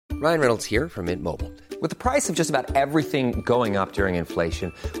Ryan Reynolds here from Mint Mobile. With the price of just about everything going up during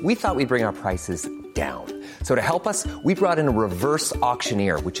inflation, we thought we'd bring our prices down. So to help us, we brought in a reverse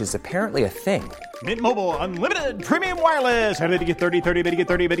auctioneer, which is apparently a thing. Mint Mobile Unlimited Premium Wireless. How to get 30, 30, bit to get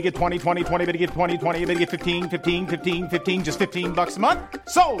 30, bit to get 20, 20, 20, bit to get 20, 20, bit to get 15, 15, 15, 15, just $15 a month?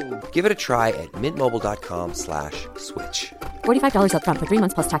 Sold! Give it a try at mintmobile.com/switch. $45 up front for 3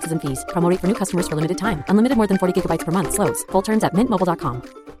 months plus taxes and fees. Promo rate for new customers for limited time. Unlimited more than 40 gigabytes per month. Slows full terms at mintmobile.com.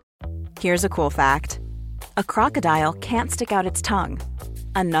 Here's a cool fact. A crocodile can't stick out its tongue.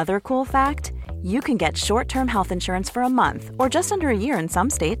 Another cool fact, you can get short-term health insurance for a month or just under a year in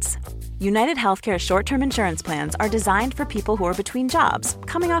some states. United Healthcare short-term insurance plans are designed for people who are between jobs,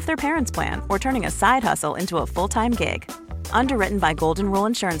 coming off their parents' plan, or turning a side hustle into a full-time gig. Underwritten by Golden Rule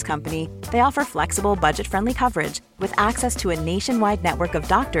Insurance Company, they offer flexible, budget-friendly coverage with access to a nationwide network of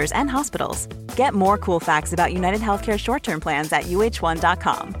doctors and hospitals. Get more cool facts about United Healthcare short-term plans at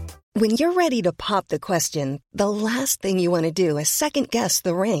uh1.com. When you're ready to pop the question, the last thing you want to do is second-guess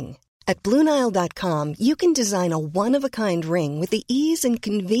the ring. At BlueNile.com, you can design a one-of-a-kind ring with the ease and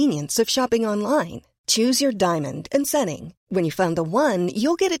convenience of shopping online. Choose your diamond and setting. When you find the one,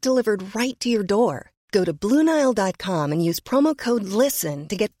 you'll get it delivered right to your door. Go to BlueNile.com and use promo code LISTEN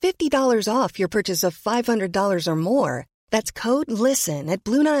to get $50 off your purchase of $500 or more. That's code LISTEN at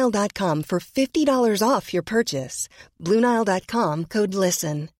BlueNile.com for $50 off your purchase. BlueNile.com, code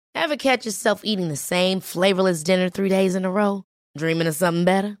LISTEN. Ever catch yourself eating the same flavorless dinner 3 days in a row? Dreaming of something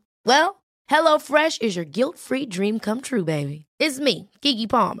better? Well, HelloFresh is your guilt-free dream come true, baby. It's me, Keke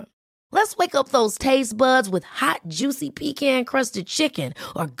Palmer. Let's wake up those taste buds with hot, juicy pecan-crusted chicken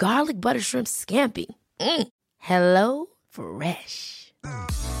or garlic butter shrimp scampi. Hello Fresh.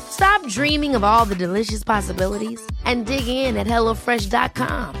 Stop dreaming of all the delicious possibilities and dig in at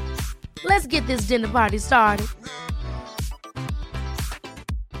HelloFresh.com. Let's get this dinner party started.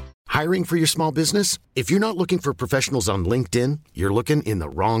 Hiring for your small business? If you're not looking for professionals on LinkedIn, you're looking in the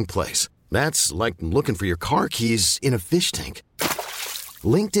wrong place. That's like looking for your car keys in a fish tank.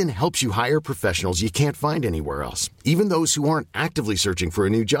 LinkedIn helps you hire professionals you can't find anywhere else, even those who aren't actively searching for a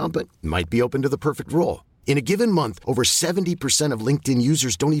new job but might be open to the perfect role. In a given month, over 70% of LinkedIn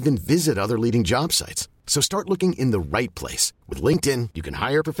users don't even visit other leading job sites. So start looking in the right place. With LinkedIn, you can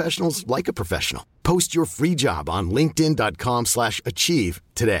hire professionals like a professional. Post your free job on linkedin.com/achieve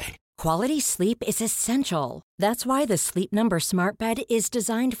today. Quality sleep is essential. That's why the Sleep Number Smart Bed is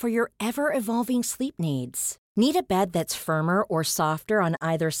designed for your ever-evolving sleep needs. Need a bed that's firmer or softer on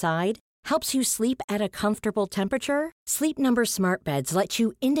either side? Helps you sleep at a comfortable temperature? Sleep Number Smart Beds let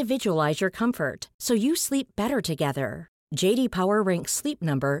you individualize your comfort, so you sleep better together. J.D. Power ranks Sleep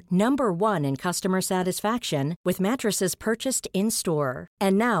Number number 1 in customer satisfaction with mattresses purchased in-store.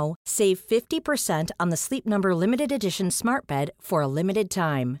 And now, save 50% on the Sleep Number Limited Edition Smart Bed for a limited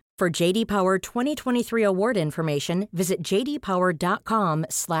time. For J.D. Power 2023 award information, visit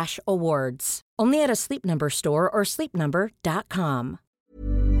jdpower.com/awards. Only at a Sleep Number store or sleepnumber.com.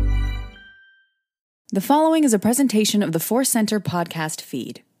 The following is a presentation of the Force Center podcast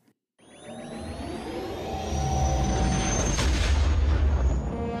feed.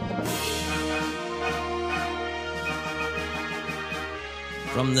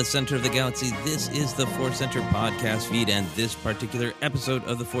 From the center of the galaxy, this is the Force Center podcast feed, and this particular episode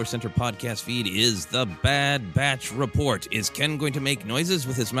of the Force Center podcast feed is the Bad Batch Report. Is Ken going to make noises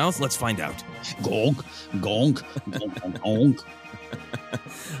with his mouth? Let's find out. Gonk, gonk, gonk, gonk, gonk.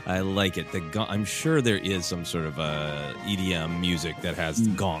 I like it. I'm sure there is some sort of EDM music that has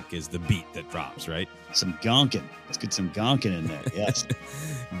gonk is the beat that drops, right? Some gonking. Let's get some gonking in there, yes.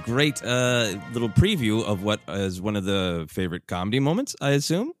 Great little preview of what is one of the favorite comedy moments, I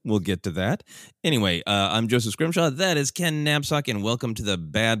assume. We'll get to that. Anyway, I'm Joseph Scrimshaw. That is Ken Knapsack, and welcome to the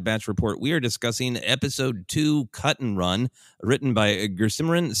Bad Batch Report. We are discussing Episode 2, Cut and Run, written by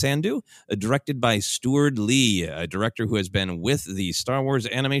Gursimran Sandhu, directed by Stuart Lee, a director who has been with the Star Wars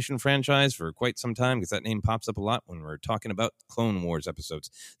animation franchise for quite some time, because that name pops up a lot when we're talking about Clone Wars episodes.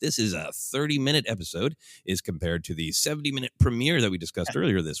 This is a 30-minute episode, is compared to the 70-minute premiere that we discussed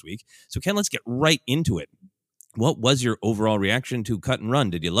earlier this week. So, Ken, let's get right into it. What was your overall reaction to Cut and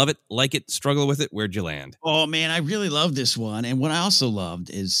Run? Did you love it, like it, struggle with it? Where'd you land? Oh, man, I really love this one. And what I also loved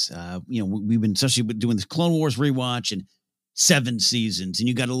is, we've been especially doing this Clone Wars rewatch and 7 seasons, and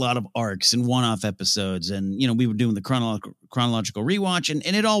you got a lot of arcs and one-off episodes. And, we were doing the chronological rewatch, and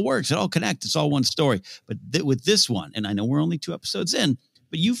it all works. It all connects. It's all one story. But with this one, and I know we're only 2 episodes in,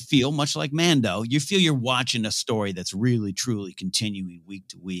 but you feel much like Mando. You feel you're watching a story that's really, truly continuing week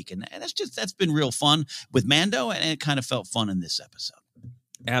to week. And that's been real fun with Mando, and it kind of felt fun in this episode.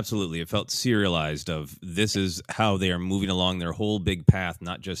 Absolutely. It felt serialized of this is how they are moving along their whole big path,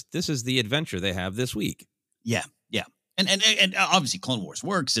 not just this is the adventure they have this week. Yeah, yeah. And obviously Clone Wars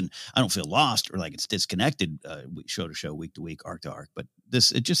works, and I don't feel lost or like it's disconnected show to show, week to week, arc to arc. But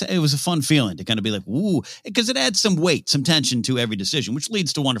it was a fun feeling to kind of be like, ooh, because it adds some weight, some tension to every decision, which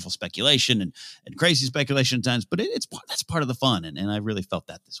leads to wonderful speculation and crazy speculation at times. But that's part of the fun, and I really felt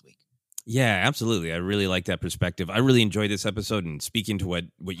that this week. Yeah, absolutely. I really like that perspective. I really enjoyed this episode. And speaking to what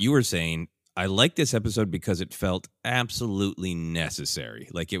you were saying, I like this episode because it felt absolutely necessary.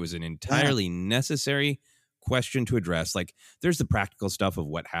 Like it was an entirely necessary question to address. Like there's the practical stuff of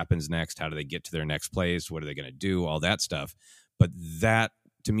what happens next, how do they get to their next place, what are they going to do, all that stuff. But that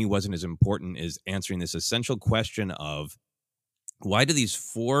to me wasn't as important as answering this essential question of why do these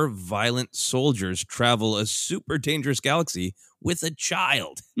 4 violent soldiers travel a super dangerous galaxy with a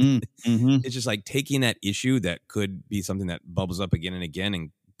child? It's just like taking that issue that could be something that bubbles up again and again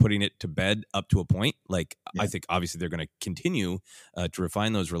and putting it to bed up to a point. Like I think obviously they're going to continue to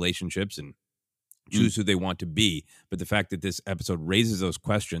refine those relationships and choose who they want to be. But the fact that this episode raises those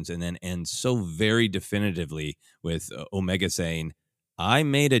questions and then ends so very definitively with Omega saying, I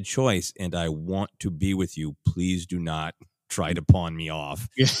made a choice and I want to be with you. Please do not try to pawn me off.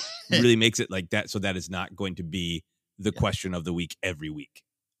 Really makes it like that. So that is not going to be the question of the week every week.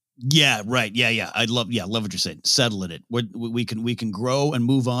 Yeah, right. Yeah. I love what you're saying. Settle it. We can grow and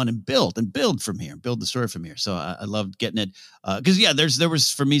move on and build from here, build the story from here. So I loved getting it. Cause there was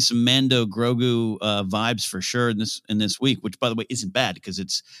for me some Mando Grogu vibes for sure in this week, which by the way, isn't bad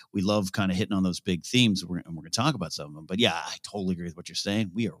because we love kind of hitting on those big themes and we're going to talk about some of them, but yeah, I totally agree with what you're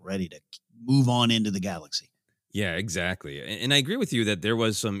saying. We are ready to move on into the galaxy. Yeah, exactly. And I agree with you that there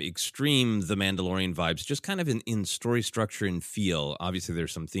was some extreme The Mandalorian vibes, just kind of in story structure and feel. Obviously,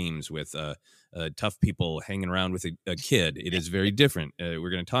 there's some themes with tough people hanging around with a kid. It is very different. We're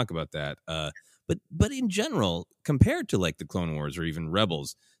going to talk about that. But in general, compared to like the Clone Wars or even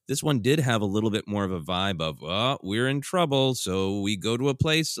Rebels, this one did have a little bit more of a vibe of, we're in trouble, so we go to a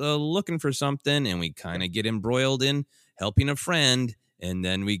place looking for something, and we kind of get embroiled in helping a friend. And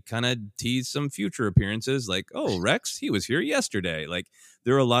then we kind of tease some future appearances like, oh, Rex, he was here yesterday. Like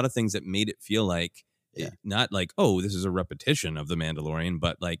there are a lot of things that made it feel like not like, oh, this is a repetition of The Mandalorian,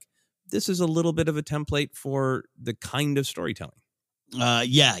 but like this is a little bit of a template for the kind of storytelling.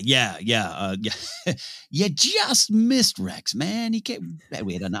 Yeah. You just missed Rex, man.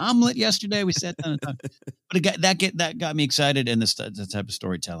 We had an omelet yesterday. We sat down and talked. But that got me excited in the type of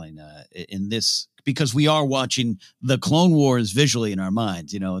storytelling in this, because we are watching the Clone Wars visually in our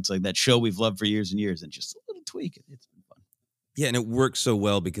minds. You know, it's like that show we've loved for years and years, and just a little tweak. It's been fun. Yeah, and it works so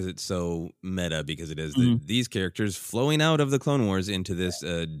well because it's so meta, because it is these characters flowing out of the Clone Wars into this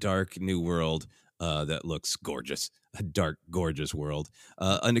dark new world that looks gorgeous. A dark, gorgeous world.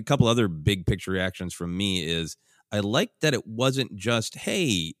 And a couple other big picture reactions from me is I liked that it wasn't just,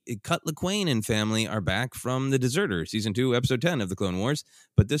 hey, Cut Lawquane and family are back from The Deserter, season 2, episode 10 of the Clone Wars.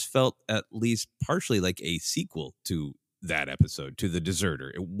 But this felt at least partially like a sequel to that episode, to The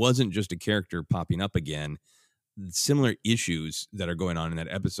Deserter. It wasn't just a character popping up again. Similar issues that are going on in that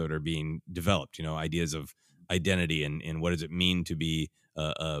episode are being developed, you know, ideas of identity and what does it mean to be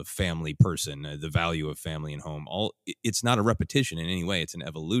a family person, the value of family and home. It's not a repetition in any way. It's an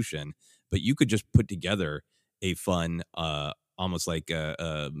evolution, but you could just put together a fun, almost like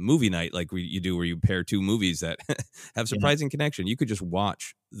a movie night, like you do where you pair 2 movies that have surprising connection. You could just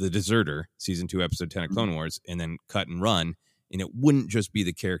watch The Deserter, season 2, episode 10 of Clone Wars, and then cut and run. And it wouldn't just be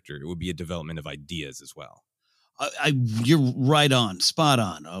the character. It would be a development of ideas as well. You're right on, spot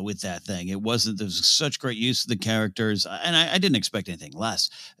on with that thing. There's such great use of the characters, and I didn't expect anything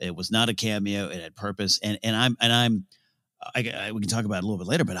less. It was not a cameo. It had purpose, and we can talk about it a little bit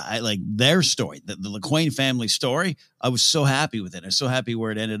later, but I like their story, the Lawquane family story. I was so happy with it. I was so happy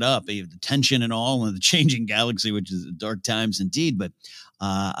where it ended up, the tension and all, and the changing galaxy, which is dark times indeed. But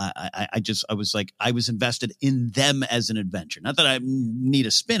I was invested in them as an adventure. Not that I need a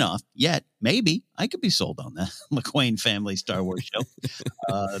spinoff yet. Maybe I could be sold on that Lawquane family Star Wars show.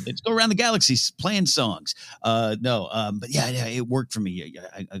 Let's go around the galaxy playing songs. But yeah, it worked for me.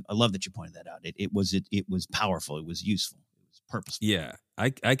 I love that you pointed that out. It was powerful. It was useful. Purposeful. Yeah,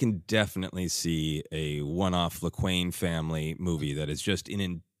 I can definitely see a one-off Lawquane family movie that is just an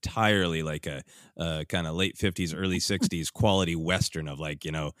entirely like a kind of late 50s, early 60s quality Western of like,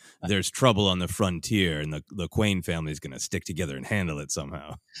 you know, there's trouble on the frontier and the Lawquane family is going to stick together and handle it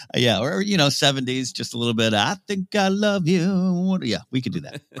somehow. Yeah, or, you know, 70s, just a little bit, I think I love you. Yeah, we could do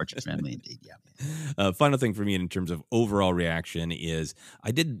that. Partridge Family, indeed, yeah. Final thing for me in terms of overall reaction is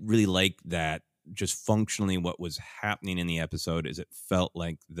I did really like that just functionally what was happening in the episode is it felt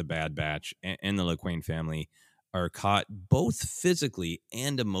like the Bad Batch and the LaQuaine family are caught both physically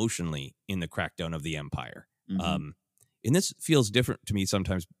and emotionally in the crackdown of the Empire. And this feels different to me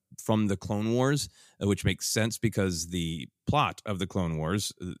sometimes from the Clone Wars, which makes sense because the plot of the Clone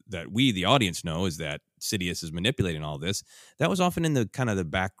Wars that we, the audience, know is that Sidious is manipulating all this. That was often in the kind of the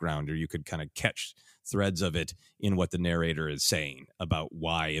background, or you could kind of catch threads of it in what the narrator is saying about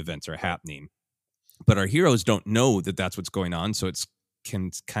why events are happening. But our heroes don't know that that's what's going on, so it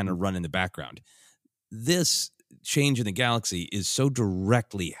can kind of run in the background. This change in the galaxy is so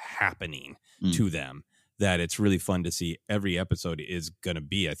directly happening to them that it's really fun to see. Every episode is going to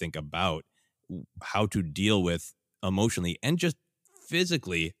be, I think, about how to deal with emotionally and just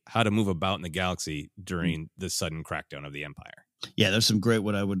physically how to move about in the galaxy during the sudden crackdown of the Empire. Yeah, there's some great,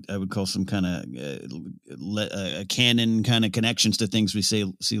 what I would call some kind of canon kind of connections to things we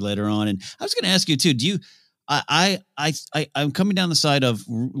see later on. And I was going to ask you too, do you, I'm coming down the side of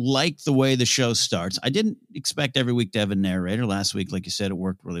like the way the show starts. I didn't expect every week to have a narrator. Last week, like you said, it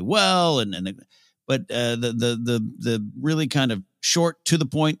worked really well. But the really kind of short, to the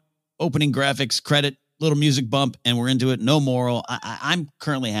point, opening graphics, credit, little music bump, and we're into it. No moral. I'm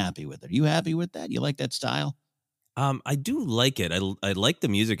currently happy with it. Are you happy with that? You like that style? I do like it. I like the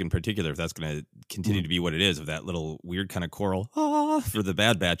music in particular, if that's going to continue to be what it is, of that little weird kind of choral for the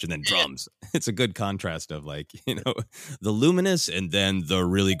Bad Batch and then drums. It's a good contrast of, like, you know, the luminous and then the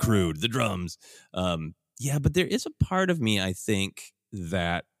really crude, the drums. Yeah, but there is a part of me, I think,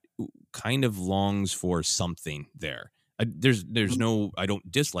 that kind of longs for something there. There's no, I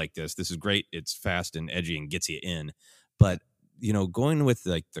don't dislike this. This is great. It's fast and edgy and gets you in. But, you know, going with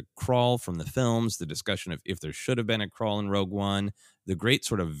like the crawl from the films, the discussion of if there should have been a crawl in Rogue One, the great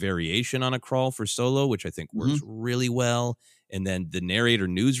sort of variation on a crawl for Solo, which I think works really well. And then the narrator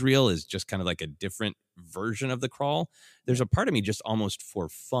newsreel is just kind of like a different version of the crawl. There's a part of me just almost for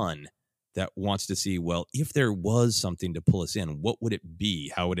fun that wants to see, well, if there was something to pull us in, what would it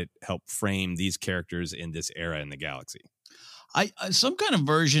be? How would it help frame these characters in this era in the galaxy? Some kind of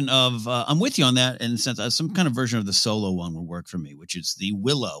version of, I'm with you on that in the sense, some kind of version of the Solo one would work for me, which is the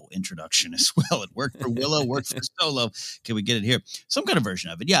Willow introduction as well. It worked for Willow, worked for Solo. Can we get it here? Some kind of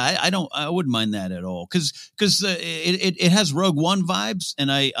version of it. Yeah, I wouldn't mind that at all. Because it has Rogue One vibes,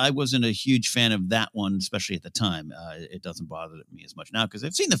 and I wasn't a huge fan of that one, especially at the time. It doesn't bother me as much now because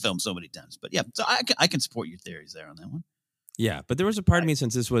I've seen the film so many times. But yeah, so I can support your theories there on that one. Yeah, but there was a part of me,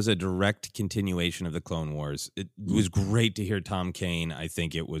 since this was a direct continuation of the Clone Wars, it was great to hear Tom Kane. I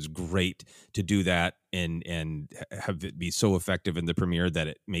think it was great to do that and have it be so effective in the premiere that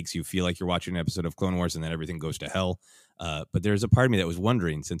it makes you feel like you're watching an episode of Clone Wars and then everything goes to hell. But there's a part of me that was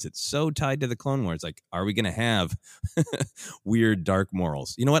wondering, since it's so tied to the Clone Wars, like, are we going to have weird, dark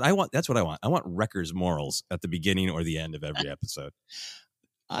morals? You know what? That's what I want. I want Wrecker's morals at the beginning or the end of every episode.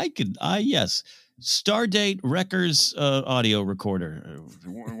 Yes. Stardate Wrecker's audio recorder.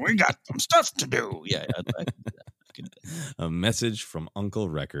 We got some stuff to do. Yeah. I can do that. A message from Uncle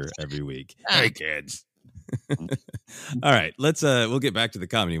Wrecker every week. Hey, kids. All right, we'll get back to the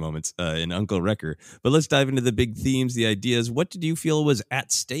comedy moments in Uncle Wrecker, but let's dive into the big themes, the ideas. What did you feel was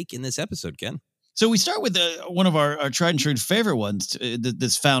at stake in this episode, Ken? So we start with one of our tried and true favorite ones,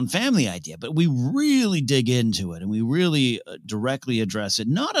 this found family idea, but we really dig into it and we really directly address it.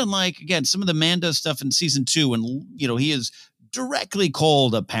 Not unlike, again, some of the Mando stuff in season 2, and he is directly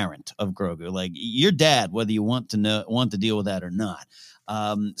called a parent of Grogu, like your dad, whether you want to deal with that or not.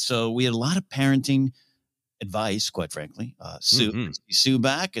 So we had a lot of parenting advice, quite frankly. Sue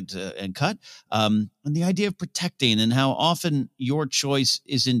back and cut, and the idea of protecting and how often your choice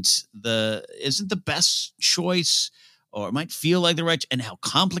isn't the best choice, or it might feel like the right, and how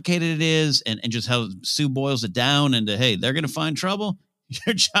complicated it is, and just how Sue boils it down into, hey, they're going to find trouble.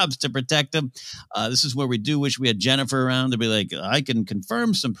 Your job's to protect them. This is where we do wish we had Jennifer around to be like, I can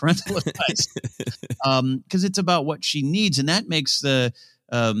confirm some parental advice, because it's about what she needs, and that makes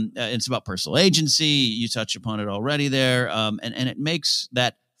it's about personal agency. You touch upon it already there. And it makes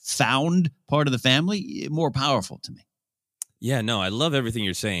that found part of the family more powerful to me. Yeah, no, I love everything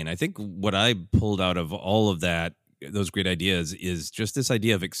you're saying. I think what I pulled out of all of those great ideas is just this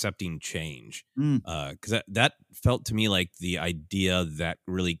idea of accepting change. Because that felt to me like the idea that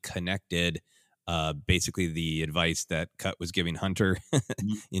really connected basically the advice that Cut was giving Hunter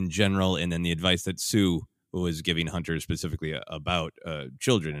in general, and then the advice that Sue was giving Hunter specifically about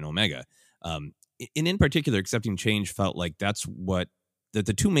children in Omega. And in particular, accepting change felt like that's what the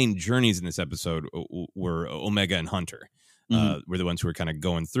two main journeys in this episode were. Omega and Hunter were the ones who were kind of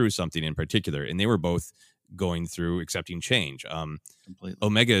going through something in particular, and they were both going through accepting change. Completely.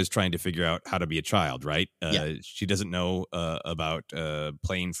 Omega is trying to figure out how to be a child, right? Yeah. She doesn't know about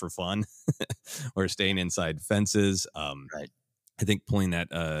playing for fun or staying inside fences. Right. I think pulling that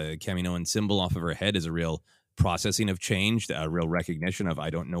Kaminoan symbol off of her head is a real processing of change, a real recognition of, I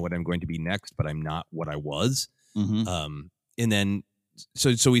don't know what I'm going to be next, but I'm not what I was. Mm-hmm. And then,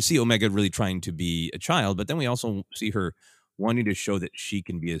 so we see Omega really trying to be a child, but then we also see her wanting to show that she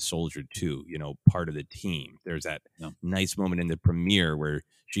can be a soldier too, part of the team. There's that nice moment in the premiere where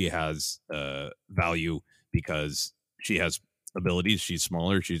she has value because she has abilities. She's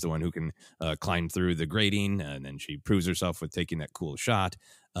smaller. She's the one who can climb through the grating, and then she proves herself with taking that cool shot.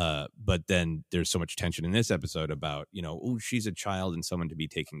 But then there's so much tension in this episode about, she's a child and someone to be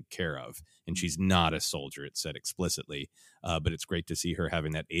taken care of, and she's not a soldier. It's said explicitly, but it's great to see her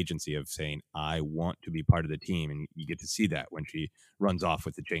having that agency of saying, I want to be part of the team. And you get to see that when she runs off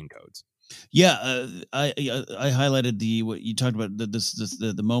with the chain codes. Yeah. I highlighted what you talked about,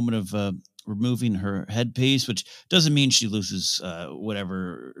 the moment of removing her headpiece, which doesn't mean she loses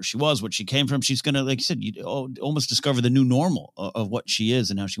whatever she was, what she came from. She's going to, like you said, you almost discover the new normal of what she is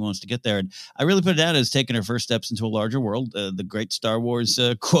and how she wants to get there. And I really put it out as taking her first steps into a larger world, the great Star Wars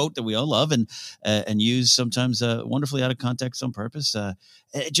quote that we all love and use sometimes wonderfully out of context on purpose.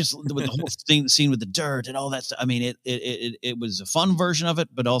 It just with the whole scene with the dirt and all that stuff. I mean, it was a fun version of it,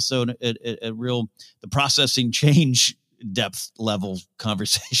 but also a real the processing change depth level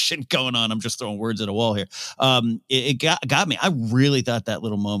conversation going on. I'm just throwing words at a wall here. It got me. I really thought that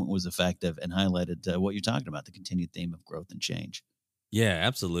little moment was effective and highlighted what you're talking about, the continued theme of growth and change. Yeah,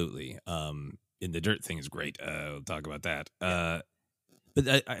 absolutely. And the dirt thing is great. We'll talk about that.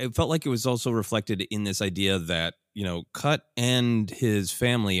 But I felt like it was also reflected in this idea that, Cut and his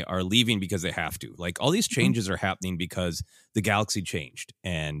family are leaving because they have to. Like, all these changes are happening because the galaxy changed,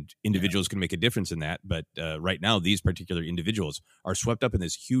 and individuals can make a difference in that. But right now, these particular individuals are swept up in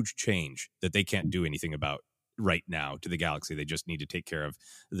this huge change that they can't do anything about right now to the galaxy. They just need to take care of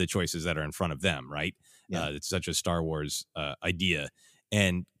the choices that are in front of them, right? Yeah. It's such a Star Wars idea.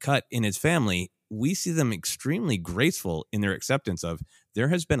 And Cut and his family, we see them extremely graceful in their acceptance of, there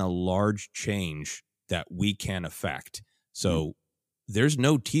has been a large change that we can affect. So there's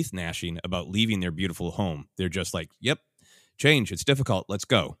no teeth gnashing about leaving their beautiful home. They're just like, yep, change. It's difficult. Let's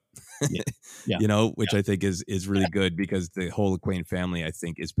go. Yeah. Which I think is really good, because the whole Aquain family, I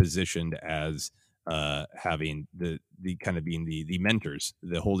think, is positioned as having the kind of being the mentors,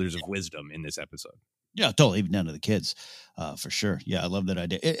 the holders of wisdom in this episode. Yeah, totally. Even down to the kids, for sure. Yeah, I love that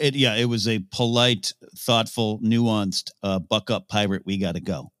idea. It was a polite, thoughtful, nuanced, buck up, pirate. We got to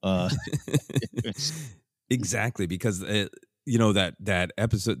go. Exactly, because that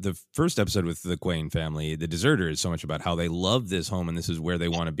episode, the first episode with the Aquain family, the Deserter, is so much about how they love this home and this is where they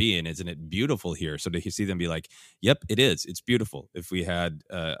want to be, and isn't it beautiful here? So to see them be like, "Yep, it is. It's beautiful. If we had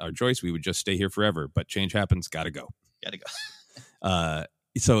our choice, we would just stay here forever. But change happens. Got to go. Got to go."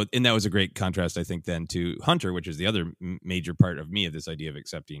 So, and that was a great contrast, I think, then to Hunter, which is the other major part of me of this idea of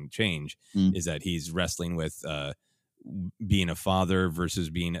accepting change, is that he's wrestling with being a father versus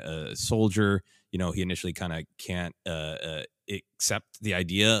being a soldier. He initially kind of can't accept the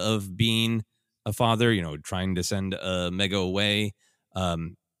idea of being a father, trying to send Mega away.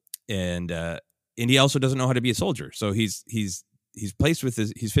 And he also doesn't know how to be a soldier. So he's faced with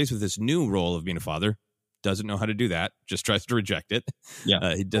this new role of being a father. Doesn't know how to do that, just tries to reject it.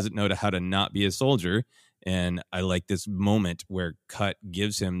 Yeah. He doesn't know how to not be a soldier. And I like this moment where Cut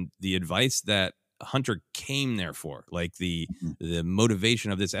gives him the advice that Hunter came there for, like the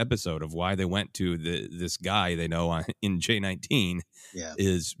motivation of this episode of why they went to this guy they know in J19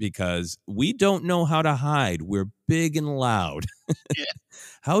 is because we don't know how to hide. We're big and loud.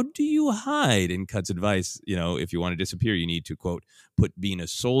 How do you hide? And Cut's advice, if you want to disappear, you need to, quote, put being a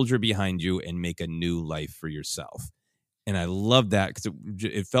soldier behind you and make a new life for yourself. And I love that because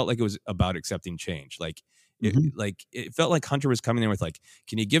it felt like it was about accepting change. Like, it felt like Hunter was coming there with like,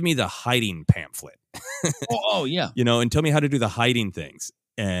 can you give me the hiding pamphlet? Oh yeah. And tell me how to do the hiding things.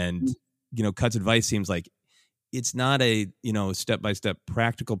 And, Cut's advice seems like it's not a, step-by-step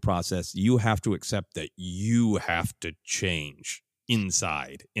practical process. You have to accept that you have to change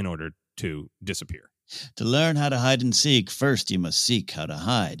inside in order to disappear. To learn how to hide and seek, first you must seek how to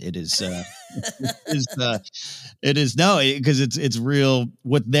hide. It is, because it's real.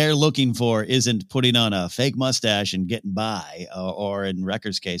 What they're looking for isn't putting on a fake mustache and getting by, or in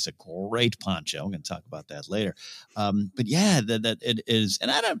Wrecker's case, a great poncho. I'm going to talk about that later. But yeah, that it is,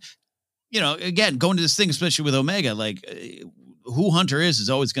 and I don't, again, going to this thing, especially with Omega, like who Hunter is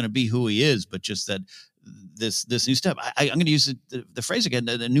always going to be who he is, but just that this new step. I'm going to use the phrase again,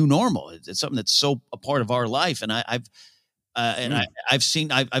 the new normal. It's something that's so a part of our life. And I've seen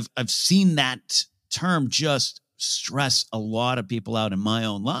that term just stress a lot of people out in my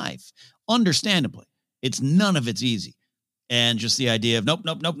own life. Understandably, none of it's easy. And just the idea of nope,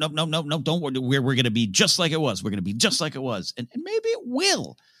 don't worry, we're going to be just like it was. We're going to be just like it was. And maybe it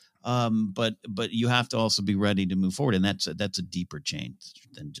will. But you have to also be ready to move forward. And that's a deeper change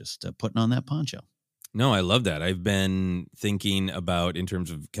than just putting on that poncho. No, I love that. I've been thinking about, in terms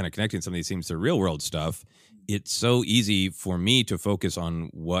of kind of connecting some of these themes to real world stuff, it's so easy for me to focus on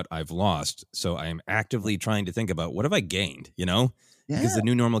what I've lost. So I am actively trying to think about, what have I gained, Because the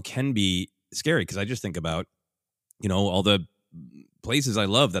new normal can be scary, because I just think about, all the places I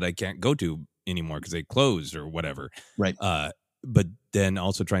love that I can't go to anymore because they closed or whatever. Right. But then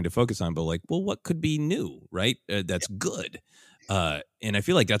also trying to focus on, what could be new, right? That's good. And I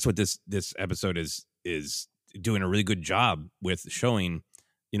feel like that's what this episode is doing a really good job with showing,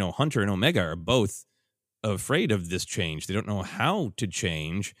 Hunter and Omega are both afraid of this change. They don't know how to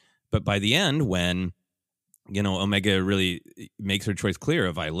change. But by the end, when, Omega really makes her choice clear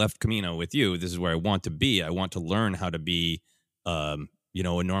of, I left Kamino with you, this is where I want to be. I want to learn how to be, a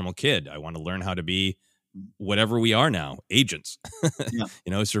normal kid. I want to learn how to be whatever we are now, agents,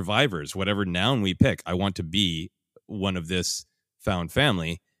 survivors, whatever noun we pick. I want to be one of this found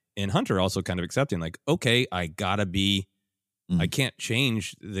family. And Hunter also kind of accepting, okay, I gotta be, I can't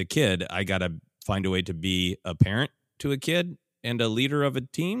change the kid. I gotta find a way to be a parent to a kid and a leader of a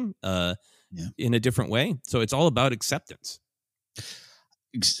team in a different way. So it's all about acceptance.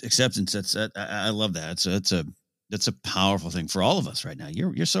 I love that. That's a powerful thing for all of us right now.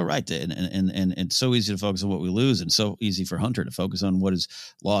 You're so right. And it's so easy to focus on what we lose, and so easy for Hunter to focus on what is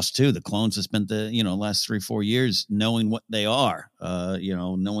lost too. The clones have spent the, last 3-4 years knowing what they are,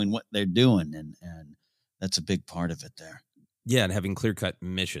 knowing what they're doing. And that's a big part of it there. Yeah. And having clear-cut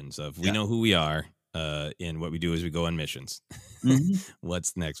missions of, we know who we are, and what we do is we go on missions.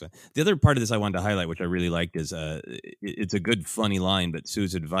 What's the next one? The other part of this I wanted to highlight, which I really liked, is it's a good, funny line, but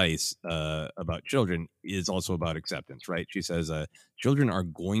Sue's advice about children is also about acceptance, right? She says, children are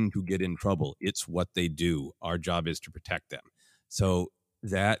going to get in trouble. It's what they do. Our job is to protect them. So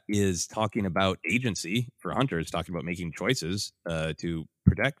that is talking about agency for Hunter. It's talking about making choices to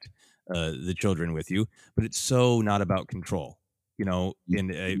protect the children with you, but it's so not about control, and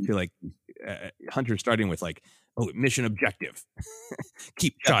I feel like Hunter's starting with mission objective,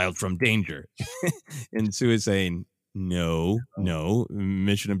 keep child from danger. And Sue is saying, no,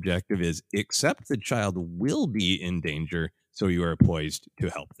 mission objective is accept the child will be in danger, so you are poised to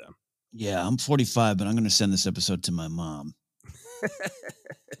help them. Yeah, I'm 45, but I'm going to send this episode to my mom.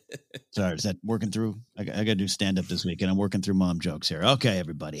 Sorry, is that working through? I got to do stand-up this week, and I'm working through mom jokes here. Okay,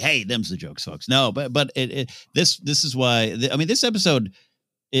 everybody. Hey, them's the jokes, folks. No, but this is why, this episode,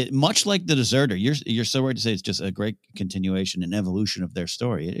 much like The Deserter, you're so right to say it's just a great continuation and evolution of their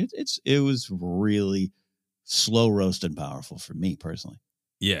story. It was really slow roast and powerful for me personally.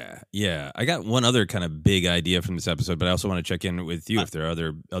 Yeah. I got one other kind of big idea from this episode, but I also want to check in with you if there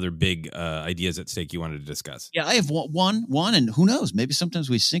are other big ideas at stake you wanted to discuss. Yeah, I have one, and who knows? Maybe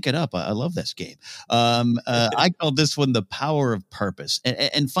sometimes we sync it up. I love this game. I call this one the power of purpose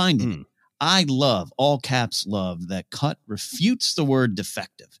and finding it. I love, all caps love, that Cut refutes the word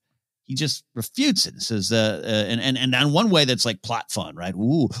defective. He just refutes it and says, and on one way that's like plot fun, right?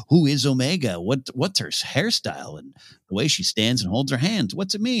 Ooh, who is Omega? What's her hairstyle and the way she stands and holds her hands?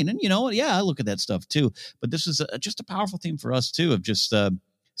 What's it mean? And I look at that stuff too. But this is just a powerful theme for us too, of just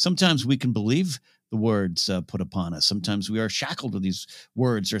sometimes we can believe the words put upon us. Sometimes we are shackled with these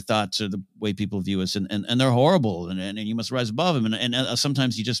words or thoughts or the way people view us, and they're horrible, and you must rise above them. And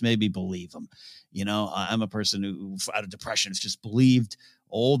sometimes you just maybe believe them. I'm a person who, out of depression, has just believed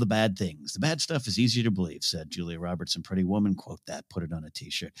all the bad things. The bad stuff is easier to believe, said Julia Roberts in Pretty Woman. Quote that, put it on a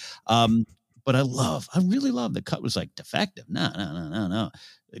T-shirt. But I really love the Cut was like defective. No.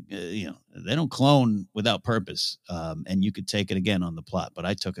 They don't clone without purpose. And you could take it again on the plot, but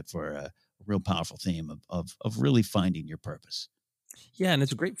I took it for a real powerful theme of really finding your purpose. Yeah, and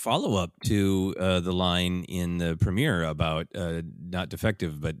it's a great follow-up to the line in the premiere about not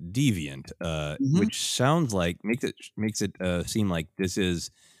defective but deviant, which sounds like makes it seem like this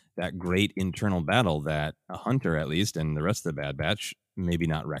is that great internal battle that Hunter, at least, and the rest of the Bad Batch, maybe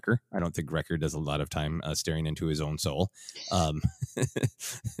not Wrecker. I don't think Wrecker does a lot of time staring into his own soul.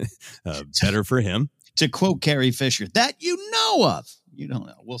 Better for him. To quote Carrie Fisher, that you know of. You don't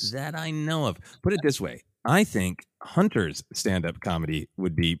know. That I know of. Put it this way. I think Hunter's stand-up comedy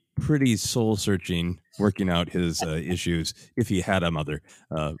would be pretty soul-searching, working out his issues if he had a mother.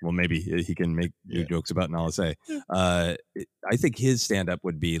 Well, maybe he can make new jokes about Nala Se. I think his stand-up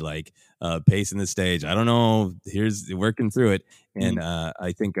would be like pacing the stage. I don't know. Here's working through it, and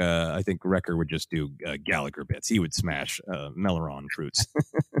I think Wrecker would just do Gallagher bits. He would smash Melaron fruits,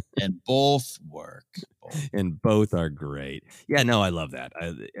 and both work. And both are great. Yeah, no, I love that.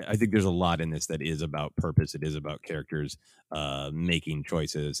 I think there's a lot in this that is about purpose. It is about characters making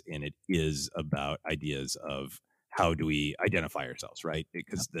choices, and it is about ideas of how do we identify ourselves, right?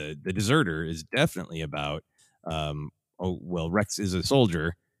 Because the deserter is definitely about, Rex is a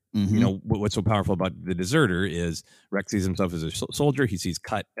soldier. Mm-hmm. You know, what's so powerful about the deserter is Rex sees himself as a soldier. He sees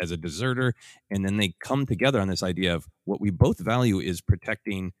Cut as a deserter. And then they come together on this idea of what we both value is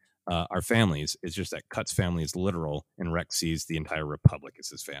protecting our families. It's just that Cut's family is literal, and Rex sees the entire Republic as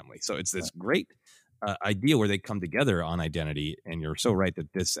his family. So it's this great idea where they come together on identity. And you're so right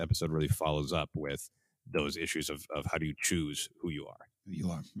that this episode really follows up with those issues of how do you choose who you are. Who you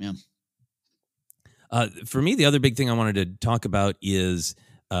are, yeah. For me, the other big thing I wanted to talk about is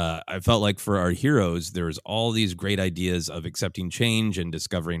I felt like for our heroes, there's all these great ideas of accepting change and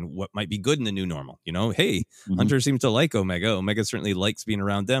discovering what might be good in the new normal. You know, hey, Hunter seems to like Omega. Omega certainly likes being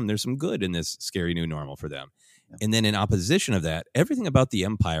around them. There's some good in this scary new normal for them. Yeah. And then in opposition of that, everything about the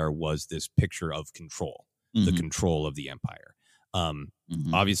Empire was this picture of control, the control of the Empire.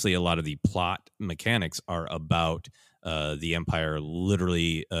 Obviously, a lot of the plot mechanics are about the Empire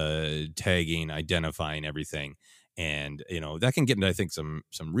literally tagging, identifying everything. And, you know, that can get into, I think, some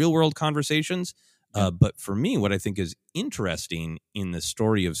real world conversations. But for me, what I think is interesting in the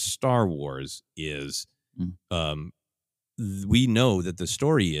story of Star Wars is we know that the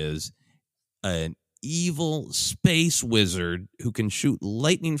story is an evil space wizard who can shoot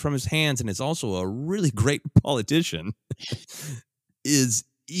lightning from his hands and is also a really great politician is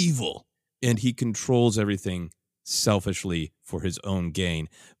evil. And he controls everything selfishly for his own gain,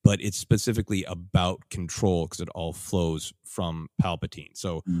 but it's specifically about control because it all flows from Palpatine.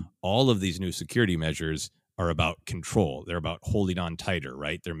 So all of these new security measures are about control. They're about holding on tighter,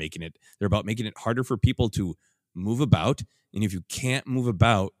 right? They're about making it harder for people to move about. And if you can't move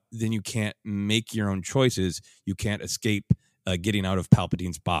about, then you can't make your own choices. You can't escape getting out of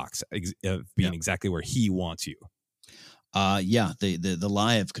Palpatine's box, being exactly where he wants you. The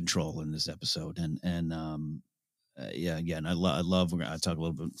lie of control in this episode, and again, I love. I talk a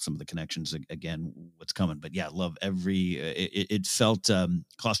little bit some of the connections again, what's coming, but yeah, I love every. It felt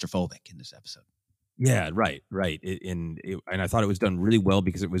claustrophobic in this episode. Yeah, right. And I thought it was done really well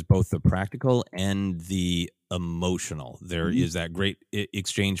because it was both the practical and the emotional. There is that great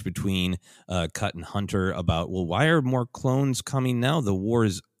exchange between Cut and Hunter about, well, why are more clones coming now? The war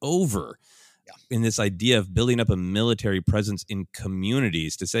is over. Yeah. In this idea of building up a military presence in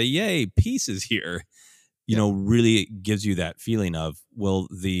communities to say, yay, peace is here. You know, really gives you that feeling of, well,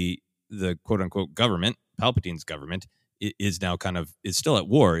 the quote unquote government, Palpatine's government, is now is still at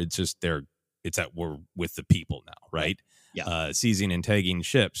war. It's just it's at war with the people now, right? Yeah. Seizing and tagging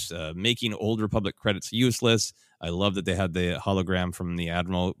ships, making old Republic credits useless. I love that they had the hologram from the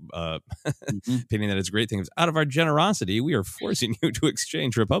Admiral painting that as a great thing. Out of our generosity, we are forcing you to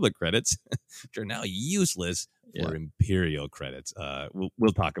exchange Republic credits, which are now useless for Imperial credits.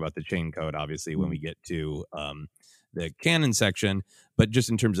 We'll talk about the chain code, obviously, when we get to the canon section. But just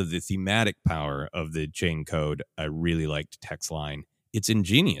in terms of the thematic power of the chain code, I really liked Tech's line. It's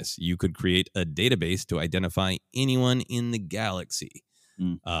ingenious. You could create a database to identify anyone in the galaxy.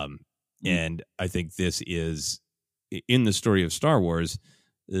 And I think this is, in the story of Star Wars,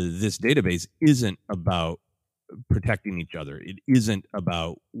 this database isn't about protecting each other. It isn't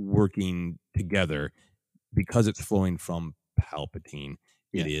about working together because it's flowing from Palpatine.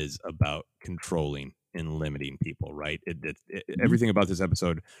 It is about controlling and limiting people, right? Everything about this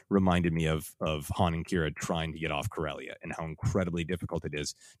episode reminded me of Han and Kira trying to get off Corellia and how incredibly difficult it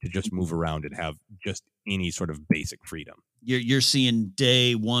is to just move around and have just any sort of basic freedom. You're seeing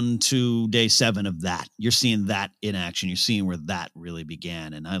day 1, 2, day 7 of that. You're seeing that in action. You're seeing where that really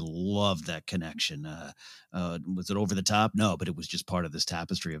began, and I love that connection. Was it over the top? No, but it was just part of this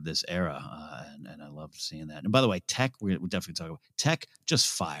tapestry of this era, and I loved seeing that. And by the way, Tech, we'll definitely talk about Tech. Just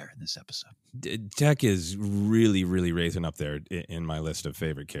fire in this episode. Tech is really, really raising up there in my list of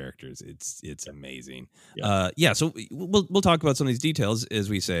favorite characters. It's amazing. So we'll talk about some of these details, as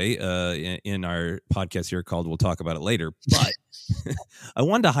we say, in our podcast here called "We'll Talk About It Later." But I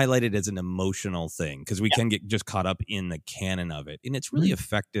wanted to highlight it as an emotional thing because we can get just caught up in the canon of it. And it's really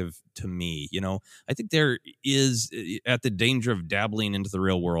effective to me. You know, I think there is, at the danger of dabbling into the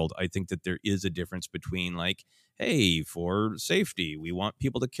real world, I think that there is a difference between like, hey, for safety, we want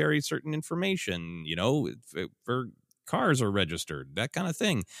people to carry certain information, you know, for cars are registered, that kind of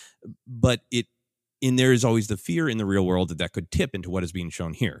thing. But there is always the fear in the real world that could tip into what is being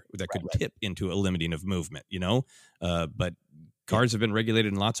shown here, that could tip into a limiting of movement, you know, but cars have been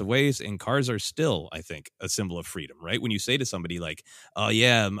regulated in lots of ways, and cars are still, I think, a symbol of freedom, right? When you say to somebody like, oh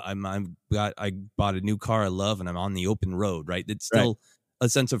yeah, I bought a new car I love and I'm on the open road, right? It's still a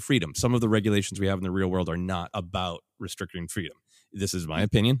sense of freedom. Some of the regulations we have in the real world are not about restricting freedom. This is my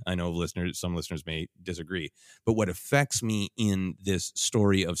opinion. I know some listeners may disagree, but what affects me in this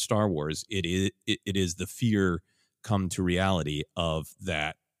story of Star Wars, it is the fear come to reality of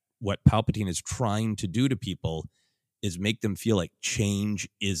that. What Palpatine is trying to do to people is make them feel like change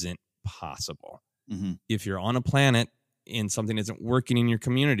isn't possible. Mm-hmm. If you're on a planet and something isn't working in your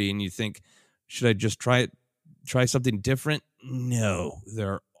community and you think, should I just try something different? No,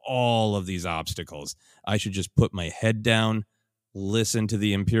 there are all of these obstacles. I should just put my head down, listen to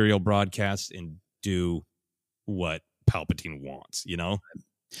the Imperial broadcast, and do what Palpatine wants, you know?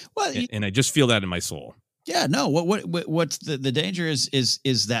 Well, and I just feel that in my soul. Yeah, no, what's the danger is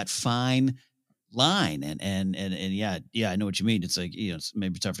that fine line. And yeah, I know what you mean. It's like, you know, it's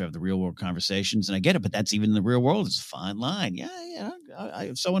maybe tough to have the real world conversations, and I get it, but that's even in the real world. It's a fine line. Yeah.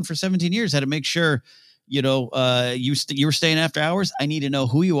 Someone for 17 years had to make sure, you know, you were staying after hours. I need to know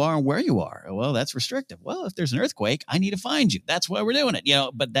who you are and where you are. Well, that's restrictive. Well, if there's an earthquake, I need to find you. That's why we're doing it, you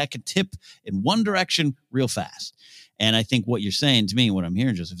know, but that could tip in one direction real fast. And I think what you're saying to me, what I'm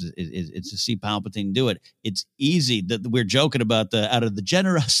hearing, Joseph, is to see Palpatine do it. It's easy that we're joking about out of the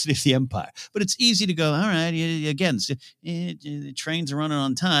generosity of the Empire, but it's easy to go, all right, again, the trains are running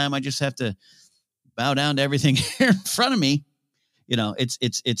on time. I just have to bow down to everything here in front of me. You know, it's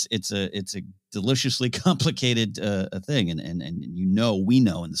a deliciously complicated thing, and you know, we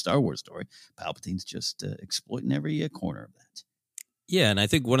know in the Star Wars story, Palpatine's just exploiting every corner of that. Yeah, and I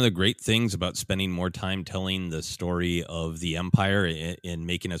think one of the great things about spending more time telling the story of the Empire and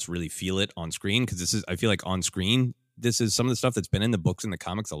making us really feel it on screen, because I feel like on screen, this is some of the stuff that's been in the books and the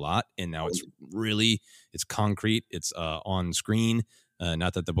comics a lot, and now it's concrete, it's on screen.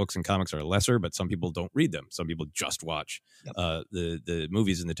 Not that the books and comics are lesser, but some people don't read them. Some people just watch the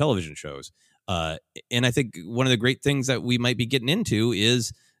movies and the television shows. And I think one of the great things that we might be getting into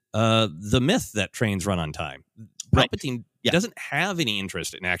is the myth that trains run on time. Palpatine doesn't have any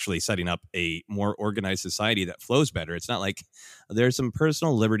interest in actually setting up a more organized society that flows better. It's not like there's some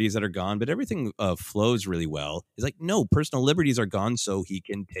personal liberties that are gone, but everything flows really well. It's like, no, personal liberties are gone so he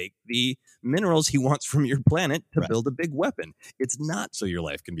can take the minerals he wants from your planet to build a big weapon. It's not so your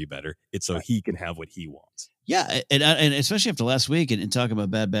life can be better. It's so he can have what he wants. Yeah, and especially after last week and talking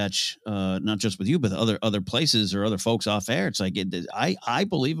about Bad Batch, not just with you, but other places or other folks off air. It's like I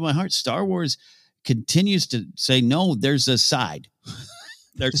believe in my heart, Star Wars continues to say, no, there's a side.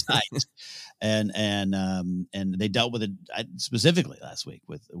 There's sides. And they dealt with it specifically last week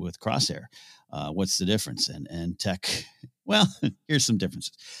with Crosshair. What's the difference? And Tech, well, here's some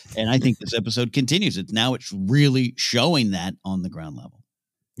differences. And I think this episode continues. It's really showing that on the ground level.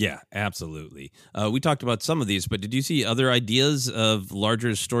 Yeah, absolutely. We talked about some of these, but did you see other ideas of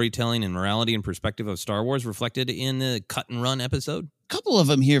larger storytelling and morality and perspective of Star Wars reflected in the cut and run episode? A couple of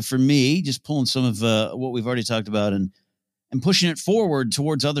them here for me, just pulling some of what we've already talked about and pushing it forward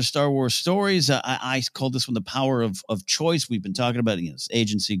towards other Star Wars stories. I call this one the power of choice. We've been talking about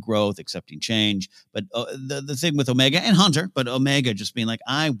agency, growth, accepting change. But the thing with Omega and Hunter, but Omega just being like,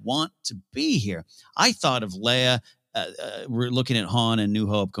 I want to be here. I thought of Leia. We're looking at Han and New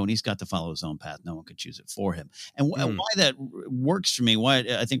Hope going, he's got to follow his own path. No one could choose it for him. And why that works for me, why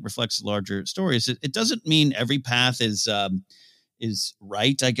I think reflects larger stories. It doesn't mean every path is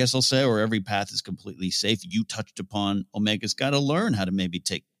right, I guess I'll say, or every path is completely safe. You touched upon Omega's got to learn how to maybe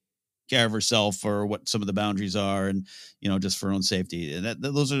take care of herself or what some of the boundaries are, and just for her own safety. And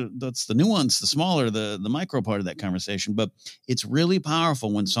that's the nuance, the smaller, the micro part of that conversation. But it's really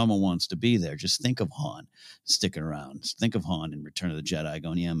powerful when someone wants to be there. Just think of Han sticking around. Think of Han in Return of the Jedi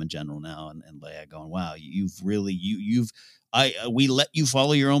going, yeah, I'm a general now, and Leia going, wow, we let you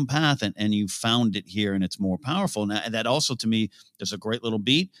follow your own path, and you found it here, and it's more powerful. And that also, to me, there's a great little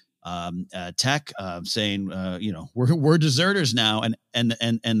beat. Tech saying, we're deserters now, and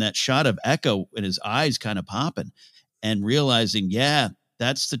that shot of Echo and his eyes kind of popping, and realizing, yeah,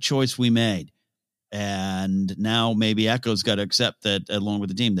 that's the choice we made. And now maybe Echo's got to accept that, along with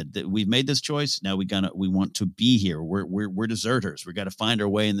the team, that we've made this choice. Now we want to be here. We're deserters. We got to find our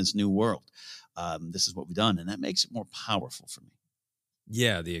way in this new world. This is what we've done, and that makes it more powerful for me.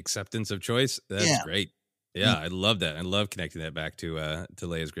 Yeah, the acceptance of choice. That's great. Yeah, I love that. I love connecting that back to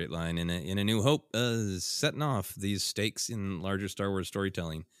Leia's great line in A New Hope, setting off these stakes in larger Star Wars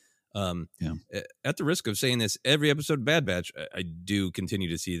storytelling. At the risk of saying this every episode of Bad Batch, I do continue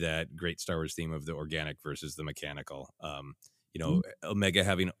to see that great Star Wars theme of the organic versus the mechanical. Omega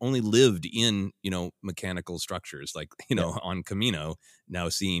having only lived in, mechanical structures like, on Kamino, now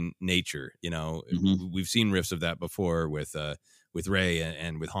seeing nature, we've seen riffs of that before with Rey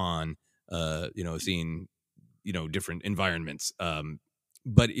and with Han, seeing, different environments.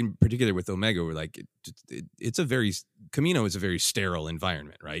 But in particular with Omega, we're like, Kamino is a very sterile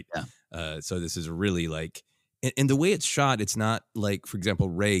environment, right? Yeah. So this is really like, and the way it's shot, it's not like, for example,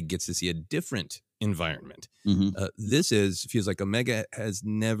 Rey gets to see a different environment. This feels like Omega has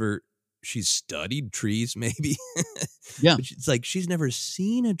never, she's studied trees maybe. Yeah. But it's like she's never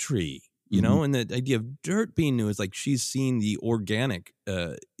seen a tree, and the idea of dirt being new is like she's seen the organic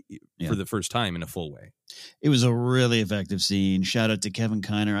for the first time in a full way. It was a really effective scene. Shout out to Kevin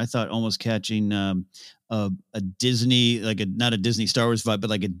Kiner. I thought almost catching a Disney, not a Disney Star Wars vibe, but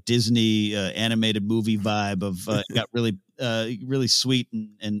like a Disney animated movie vibe of got really sweet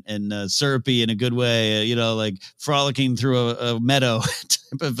and syrupy in a good way, like frolicking through a meadow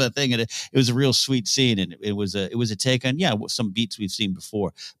type of a thing. And it was a real sweet scene. And it was a take on, some beats we've seen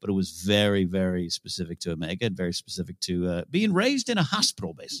before, but it was very, very specific to Omega and very specific to being raised in a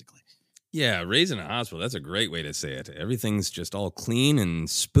hospital, basically. Yeah, raised in a hospital. That's a great way to say it. Everything's just all clean and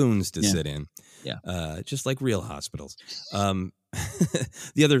spoons to sit in. Yeah. Just like real hospitals.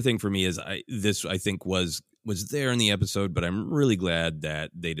 The other thing for me is I think was there in the episode, but I'm really glad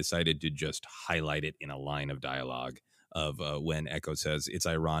that they decided to just highlight it in a line of dialogue of when Echo says, it's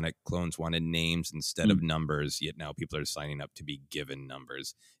ironic clones wanted names instead of numbers, yet now people are signing up to be given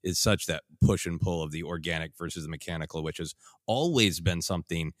numbers. Is such that push and pull of the organic versus the mechanical, which has always been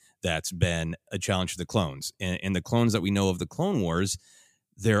something that's been a challenge to the clones. And the clones that we know of the Clone Wars,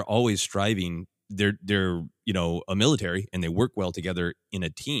 they're always striving. They're a military, and they work well together in a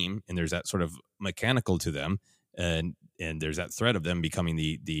team, and there's that sort of mechanical to them, and there's that threat of them becoming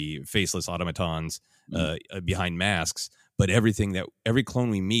the faceless automatons behind masks. But every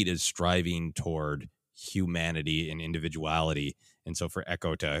clone we meet is striving toward humanity and individuality, and so for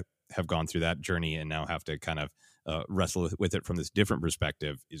Echo to have gone through that journey and now have to kind of wrestle with it from this different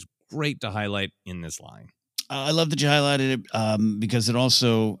perspective is great to highlight in this line. I love that you highlighted it because it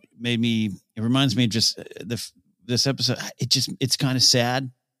also it reminds me of just this episode. It's kind of sad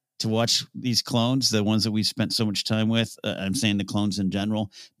to watch these clones, the ones that we spent so much time with. I'm saying the clones in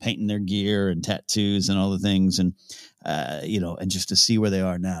general, painting their gear and tattoos and all the things. And, and just to see where they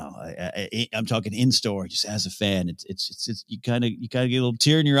are now, I'm talking in store, just as a fan, it's you kind of get a little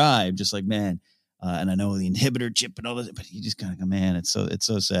tear in your eye. I'm just like, man. And I know the inhibitor chip and all that, but you just kind of go, man, it's so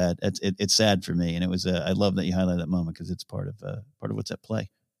sad. It's sad for me. And it was, I love that you highlight that moment because it's part of what's at play.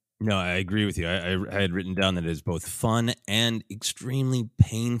 No, I agree with you. I had written down that it is both fun and extremely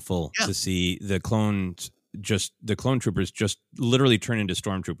painful to see the clone troopers just literally turn into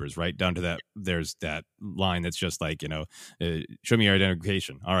stormtroopers, right down to that. There's that line that's just like, show me your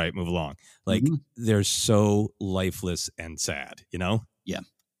identification. All right, move along. Like they're so lifeless and sad, Yeah.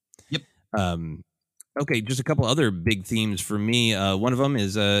 Yep. Okay, just a couple other big themes for me. One of them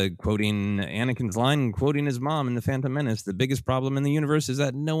is quoting Anakin's line, quoting his mom in The Phantom Menace. The biggest problem in the universe is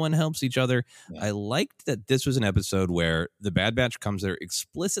that no one helps each other. Yeah. I liked that this was an episode where the Bad Batch comes there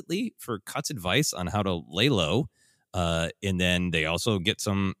explicitly for Cut's advice on how to lay low. And then they also get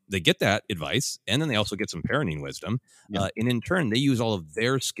that advice, and then they also get some parenting wisdom. Yeah. And in turn, they use all of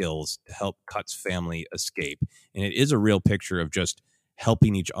their skills to help Cut's family escape. And it is a real picture of just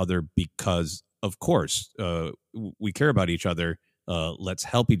helping each other because, of course, we care about each other. Let's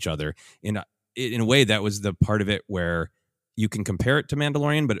help each other. In a way, that was the part of it where you can compare it to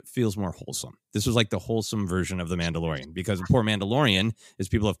Mandalorian, but it feels more wholesome. This was like the wholesome version of the Mandalorian, because the poor Mandalorian, as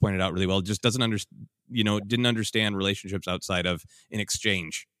people have pointed out really well, just didn't understand relationships outside of an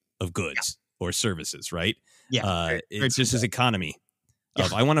exchange of goods or services, right? Yeah. It's just his economy.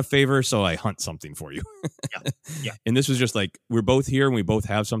 I want a favor, so I hunt something for you. Yeah. And this was just like, we're both here and we both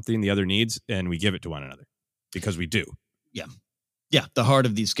have something the other needs, and we give it to one another because we do. Yeah. Yeah. The heart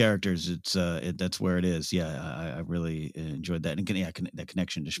of these characters, that's where it is. Yeah. I really enjoyed that. And that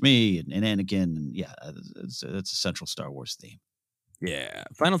connection to Shmi and Anakin. And that's a central Star Wars theme. Yeah.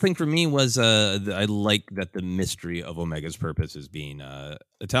 Final thing for me was I like that the mystery of Omega's purpose is being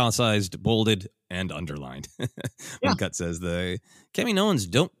italicized, bolded, and underlined. When Cut says the Kaminoans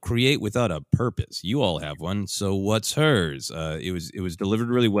don't create without a purpose. You all have one, so what's hers? It was delivered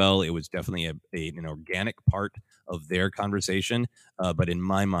really well. It was definitely an organic part of their conversation. But in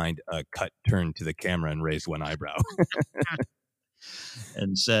my mind, Cut turned to the camera and raised one eyebrow.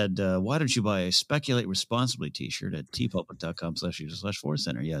 And said, why don't you buy a Speculate Responsibly t-shirt at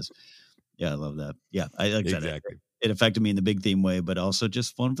tpublic.com/user/4center. Yes. Yeah, I love that. Yeah, exactly. It affected me in the big theme way, but also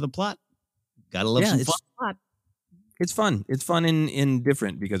just fun for the plot. Gotta love some fun plot. It's fun. It's fun in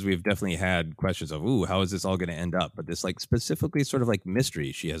different, because we've definitely had questions of, ooh, how is this all going to end up? But this specifically sort of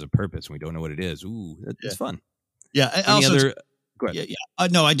mystery. She has a purpose and we don't know what it is. Ooh, it's fun. Yeah. Any other... Go ahead. Yeah.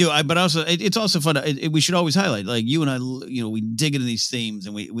 No, I do. But also, it's also fun. We should always highlight, you and I, we dig into these themes,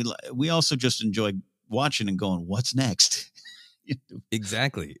 and we also just enjoy watching and going, what's next?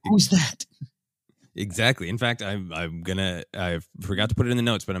 Exactly. Who's that? Exactly. In fact, I forgot to put it in the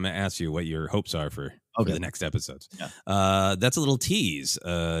notes, but I'm going to ask you what your hopes are for the next episodes. Yeah. That's a little tease.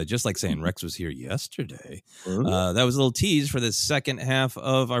 Just like saying Rex was here yesterday. That was a little tease for the second half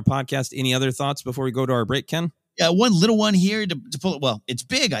of our podcast. Any other thoughts before we go to our break, Ken? Yeah, one little one here to pull it. Well, it's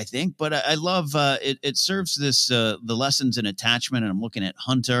big, I think, but I love it serves this the lessons in attachment, and I'm looking at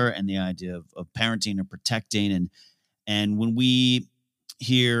Hunter and the idea of parenting and protecting, and when we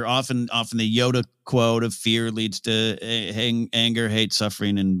hear often the Yoda quote of fear leads to anger, hate,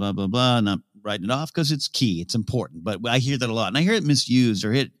 suffering, and blah blah blah, not writing it off because it's key, it's important, but I hear that a lot, and I hear it misused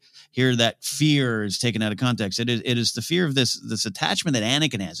or hear that fear is taken out of context. It is the fear of this attachment that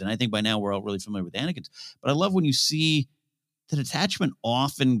Anakin has. And I think by now we're all really familiar with Anakin's. But I love when you see that attachment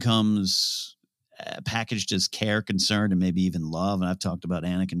often comes packaged as care, concern, and maybe even love. And I've talked about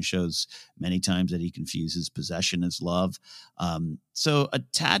Anakin shows many times that he confuses possession as love. So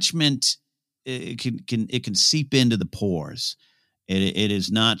attachment, it can seep into the pores. It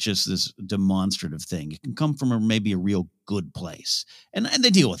is not just this demonstrative thing. It can come from maybe a real good place. And they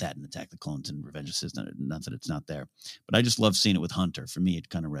deal with that in Attack the Clones and Revenge of the Sith. Not that it's not there. But I just love seeing it with Hunter. For me, it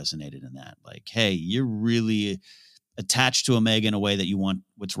kind of resonated in that. Hey, you're really attached to Omega in a way that you want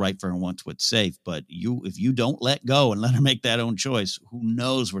what's right for her and want what's safe. But if you don't let go and let her make that own choice, who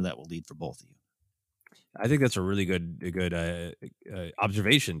knows where that will lead for both of you. I think that's a really good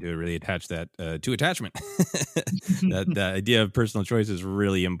observation to really attach that to attachment. that idea of personal choice is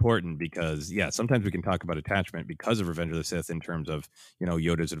really important because, sometimes we can talk about attachment because of Revenge of the Sith in terms of,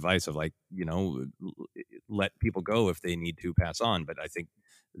 Yoda's advice of let people go if they need to pass on. But I think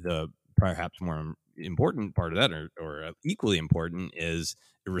the perhaps more important part of that or equally important is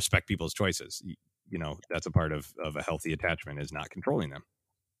respect people's choices. That's a part of a healthy attachment is not controlling them.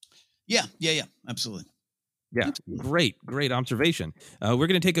 Yeah, absolutely. Yeah, great observation. We're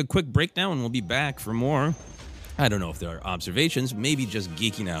going to take a quick break now, and we'll be back for more. I don't know if there are observations, maybe just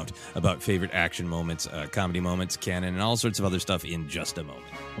geeking out about favorite action moments, comedy moments, canon, and all sorts of other stuff in just a moment.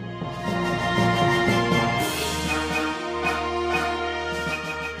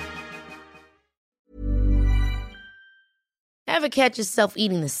 Ever catch yourself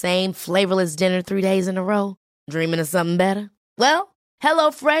eating the same flavorless dinner 3 days in a row? Dreaming of something better? Well,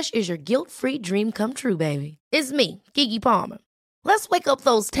 HelloFresh is your guilt-free dream come true, baby. It's me, Keke Palmer. Let's wake up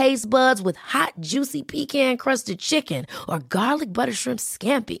those taste buds with hot, juicy pecan-crusted chicken or garlic butter shrimp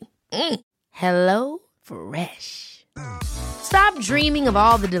scampi. Hello Fresh. Stop dreaming of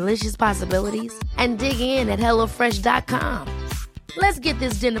all the delicious possibilities and dig in at HelloFresh.com. Let's get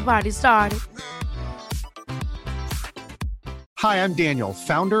this dinner party started. Hi, I'm Daniel,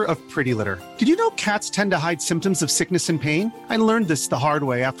 founder of Pretty Litter. Did you know cats tend to hide symptoms of sickness and pain? I learned this the hard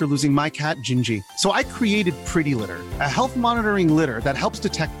way after losing my cat, Gingy. So I created Pretty Litter, a health monitoring litter that helps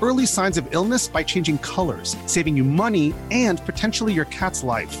detect early signs of illness by changing colors, saving you money and potentially your cat's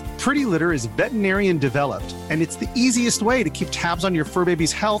life. Pretty Litter is veterinarian developed, and it's the easiest way to keep tabs on your fur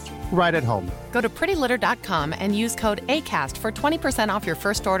baby's health right at home. Go to prettylitter.com and use code ACAST for 20% off your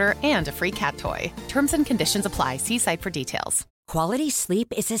first order and a free cat toy. Terms and conditions apply. See site for details. Quality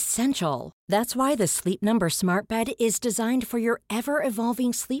sleep is essential. That's why the Sleep Number Smart Bed is designed for your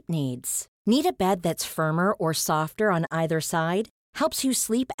ever-evolving sleep needs. Need a bed that's firmer or softer on either side? Helps you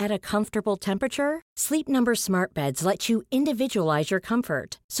sleep at a comfortable temperature? Sleep Number Smart Beds let you individualize your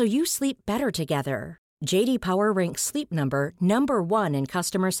comfort, so you sleep better together. J.D. Power ranks Sleep Number number 1 in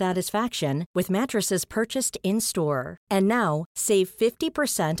customer satisfaction with mattresses purchased in-store. And now, save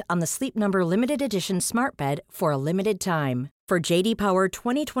 50% on the Sleep Number Limited Edition Smart Bed for a limited time. For J.D. Power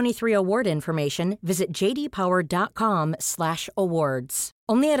 2023 award information, visit jdpower.com/awards.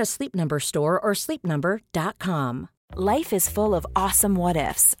 Only at a Sleep Number store or sleepnumber.com. Life is full of awesome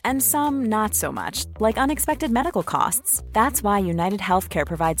what-ifs, and some not so much, like unexpected medical costs. That's why United Healthcare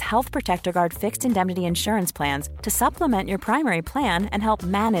provides Health Protector Guard fixed indemnity insurance plans to supplement your primary plan and help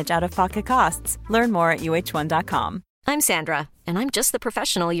manage out-of-pocket costs. Learn more at uh1.com. I'm Sandra, and I'm just the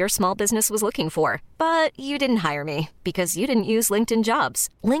professional your small business was looking for. But you didn't hire me because you didn't use LinkedIn Jobs.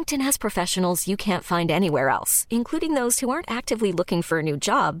 LinkedIn has professionals you can't find anywhere else, including those who aren't actively looking for a new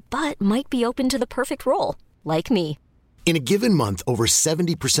job, but might be open to the perfect role, like me. In a given month, over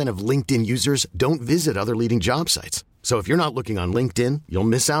 70% of LinkedIn users don't visit other leading job sites. So if you're not looking on LinkedIn, you'll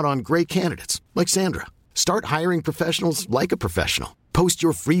miss out on great candidates like Sandra. Start hiring professionals like a professional. Post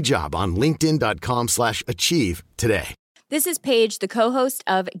your free job on linkedin.com/achieve today. This is Paige, the co-host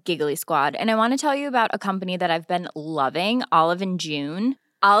of Giggly Squad, and I want to tell you about a company that I've been loving, Olive & June.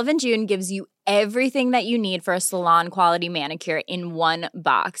 Olive & June gives you everything that you need for a salon-quality manicure in one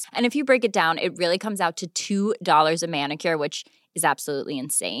box. And if you break it down, it really comes out to $2 a manicure, which is absolutely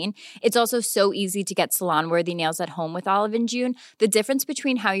insane. It's also so easy to get salon-worthy nails at home with Olive & June. The difference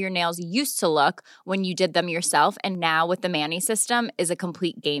between how your nails used to look when you did them yourself and now with the Mani system is a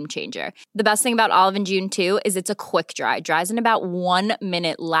complete game changer. The best thing about Olive & June, too, is it's a quick dry. Dries in about 1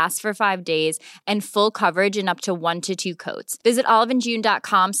 minute, lasts for 5 days, and full coverage in up to 1 to 2 coats. Visit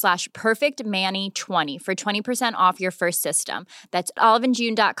oliveandjune.com/perfectmani20 for 20% off your first system. That's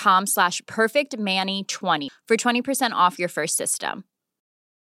oliveandjune.com/perfectmani20 for 20% off your first system.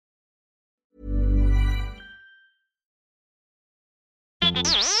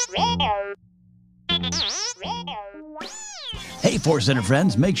 Hey, Force Center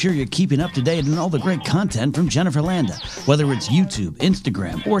friends, make sure you're keeping up to date on all the great content from Jennifer Landa. Whether it's YouTube,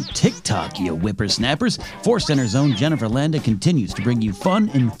 Instagram, or TikTok, you whippersnappers, Force Center's own Jennifer Landa continues to bring you fun,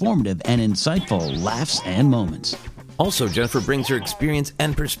 informative, and insightful laughs and moments. Also, Jennifer brings her experience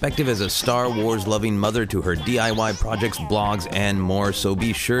and perspective as a Star Wars-loving mother to her DIY projects, blogs, and more. So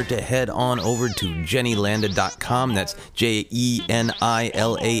be sure to head on over to JennyLanda.com. That's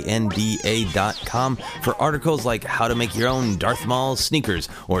JennyLanda.com for articles like how to make your own Darth Maul sneakers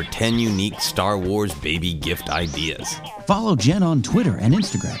or 10 unique Star Wars baby gift ideas. Follow Jen on Twitter and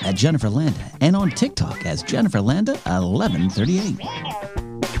Instagram at Jennifer Landa and on TikTok as Jennifer Landa 1138.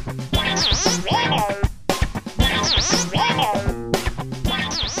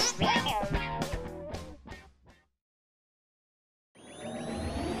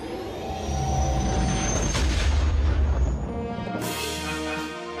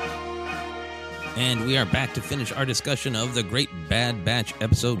 And we are back to finish our discussion of the Great Bad Batch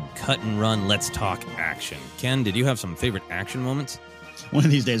episode, Cut and Run. Let's talk action. Ken, did you have some favorite action moments? One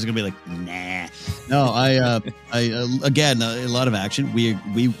of these days, I'm gonna be like, nah. No, I again, a lot of action. We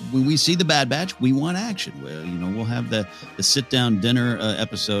when we see the Bad Batch, we want action. We'll have the sit down dinner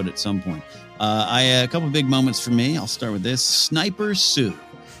episode at some point. A couple of big moments for me. I'll start with this: Sniper Sue.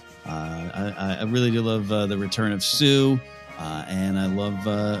 I really do love the return of Sue. And I love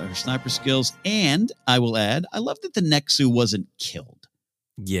her sniper skills. And I will add, I love that the Nexu wasn't killed.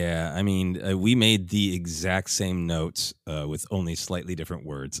 Yeah, I mean, we made the exact same notes with only slightly different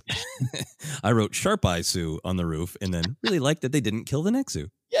words. I wrote Sharp Eye Sue on the roof and then really liked that they didn't kill the Nexu.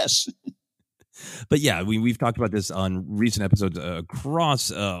 Yes. But yeah, we've talked about this on recent episodes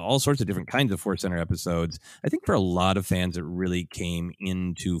across all sorts of different kinds of Force Center episodes. I think for a lot of fans, it really came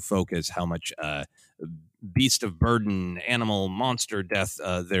into focus how much beast of burden, animal, monster death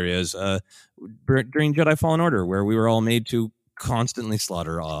there is during Jedi Fallen Order, where we were all made to constantly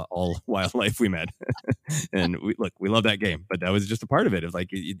slaughter all wildlife we met. And we love that game, but that was just a part of it. It's like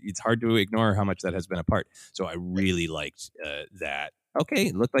it's hard to ignore how much that has been a part. So I really liked that. Okay,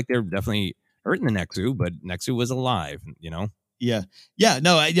 it looked like they're definitely hurting the Nexu, but Nexu was alive, Yeah.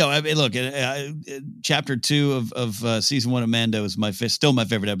 No, I mean, look, chapter 2 of season 1 of Mando is still my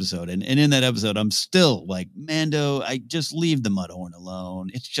favorite episode. And in that episode, I'm still like, Mando, I just leave the Mudhorn alone.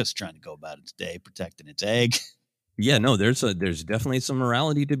 It's just trying to go about its day, protecting its egg. Yeah, no, there's definitely some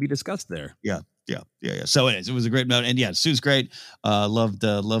morality to be discussed there. Yeah. So it was a great note. And yeah, Sue's great. Loved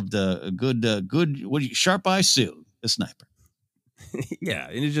a good, Sharp Eye Sue, the sniper. Yeah,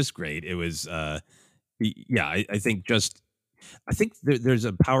 and it's just great. It was, I think there's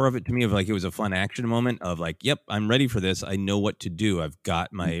a power of it to me of like, it was a fun action moment of like, yep, I'm ready for this. I know what to do. I've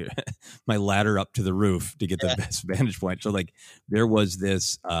got my my ladder up to the roof to get the best vantage point. So like there was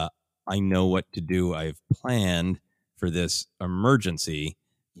this, I know what to do. I've planned for this emergency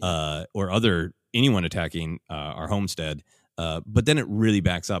or anyone attacking our homestead. But then it really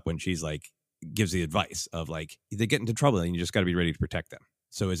backs up when she's like, gives the advice of like, they get into trouble and you just got to be ready to protect them.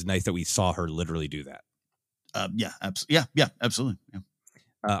 So it's nice that we saw her literally do that. Absolutely. Yeah.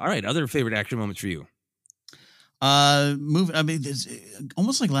 All right. Other favorite action moments for you? Moving. I mean, there's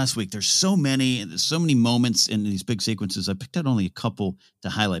almost like last week. There's so many moments in these big sequences. I picked out only a couple to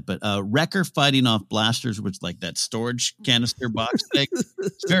highlight, but Wrecker fighting off blasters, which like that storage canister box thing.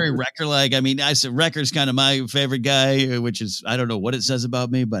 It's very Wrecker-like. I mean, I said Wrecker's kind of my favorite guy, which is, I don't know what it says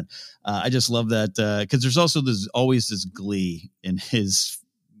about me, but I just love that because there's also always this glee in his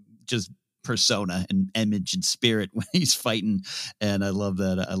just persona and image and spirit when he's fighting, and I love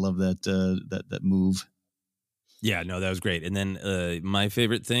that. I love that move. Yeah, no, that was great. And then my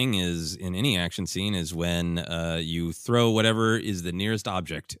favorite thing is in any action scene is when you throw whatever is the nearest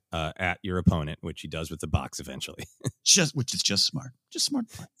object at your opponent, which he does with the box eventually. Which is just smart. Just smart.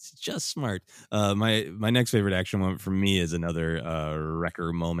 It's just smart. My next favorite action moment for me is another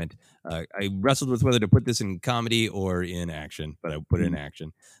Wrecker moment. I wrestled with whether to put this in comedy or in action, but I put it in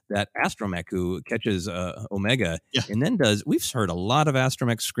action. That Astromech who catches Omega and then we've heard a lot of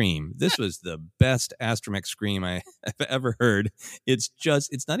Astromech scream. This was the best Astromech scream I've ever heard. It's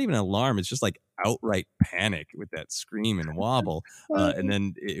not even an alarm. It's just like outright panic with that scream and wobble. And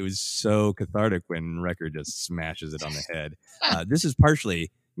then it was so cathartic when Wrecker just smashes it on the head. This is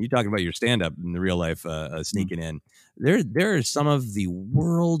partially, you talking about your stand-up in the real life sneaking in. There are some of the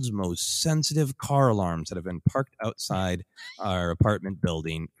world's most sensitive car alarms that have been parked outside our apartment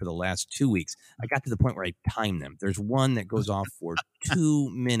building for the last 2 weeks. I got to the point where I timed them. There's one that goes off for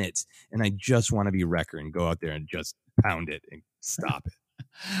 2 minutes, and I just want to be Wrecker and go out there and just pound it and stop it.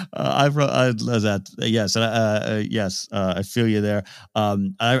 I feel you there.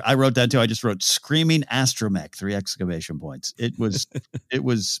 I wrote that too. I just wrote "Screaming Astromech!" 3 exclamation points. It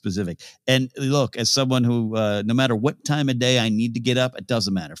was specific. And look, as someone who, no matter what time of day I need to get up, it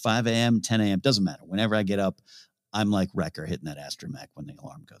doesn't matter. 5 a.m., 10 a.m., doesn't matter. Whenever I get up, I'm like Wrecker hitting that Astromech when the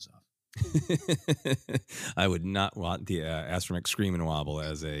alarm goes off. I would not want the Astromech scream and wobble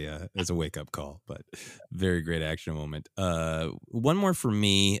as a wake up call, but very great action moment. One more for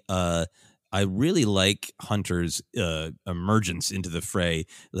me. I really like Hunter's emergence into the fray.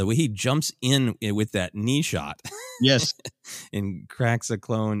 The way he jumps in with that knee shot. Yes. And cracks a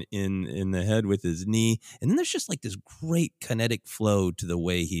clone in the head with his knee. And then there's just like this great kinetic flow to the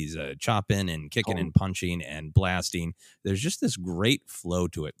way he's chopping and kicking and punching and blasting. There's just this great flow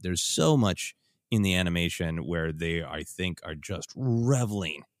to it. There's so much in the animation where they, I think, are just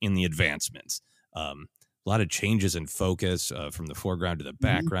reveling in the advancements. A lot of changes in focus from the foreground to the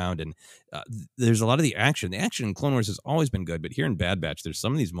background. And there's a lot of the action. The action in Clone Wars has always been good, but here in Bad Batch, there's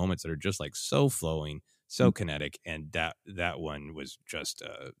some of these moments that are just like so flowing, so kinetic. And that one was just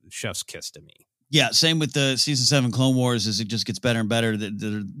chef's kiss to me. Yeah, same with the season 7 Clone Wars. As it just gets better and better,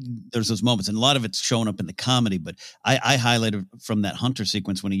 there's those moments, and a lot of it's showing up in the comedy. But I highlighted from that Hunter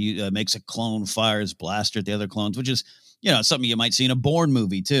sequence when he makes a clone, fires blaster at the other clones, which is something you might see in a Bourne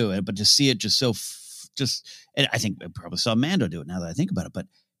movie too. But to see it just so and I think I probably saw Mando do it now that I think about it, but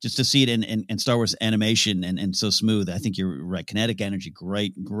just to see it in Star Wars animation and so smooth, I think you're right. Kinetic energy,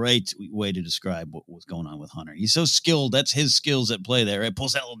 great way to describe what was going on with Hunter. He's so skilled. That's his skills at play there. He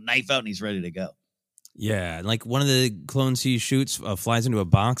pulls that little knife out and he's ready to go. Yeah, and like one of the clones he shoots flies into a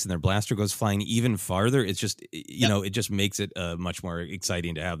box and their blaster goes flying even farther. It's just, it just makes it much more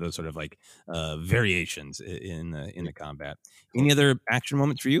exciting to have those sort of like variations in the combat. Any other action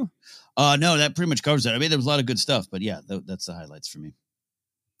moments for you? No, that pretty much covers it. I mean, there was a lot of good stuff, but yeah, that's the highlights for me.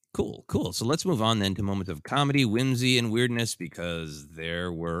 Cool. So let's move on then to moments of comedy, whimsy, and weirdness, because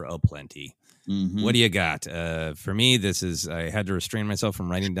there were aplenty. Mm-hmm. What do you got? For me, I had to restrain myself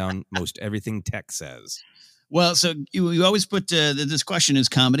from writing down most everything Tech says. Well, so you always put this question is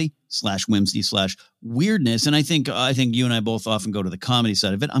comedy / whimsy / weirdness. And I think you and I both often go to the comedy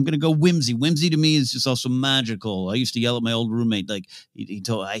side of it. I'm going to go whimsy. Whimsy to me is just also magical. I used to yell at my old roommate, like he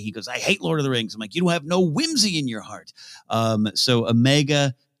goes, I hate Lord of the Rings. I'm like, you don't have no whimsy in your heart. So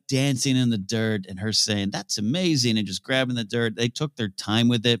Omega dancing in the dirt and her saying, that's amazing, and just grabbing the dirt. They took their time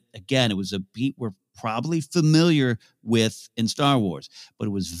with it. Again, it was a beat we're probably familiar with in Star Wars, but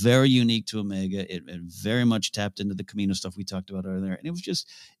it was very unique to Omega. It very much tapped into the Kamino stuff we talked about earlier. And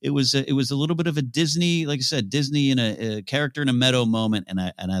it was a little bit of a Disney, like I said, Disney in a character in a meadow moment. And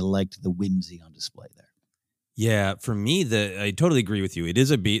I liked the whimsy on display there. Yeah, for me, I totally agree with you. It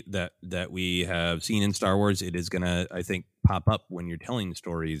is a beat that we have seen in Star Wars. It is going to, I think, pop up when you're telling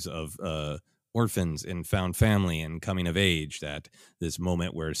stories of orphans and found family and coming of age, that this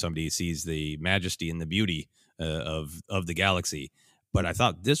moment where somebody sees the majesty and the beauty of the galaxy. But I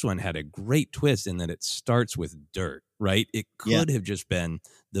thought this one had a great twist in that it starts with dirt, right? It could have just been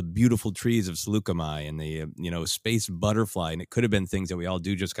the beautiful trees of Seleucami and the, space butterfly. And it could have been things that we all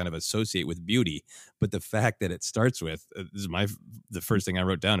do just kind of associate with beauty. But the fact that it starts with, this is the first thing I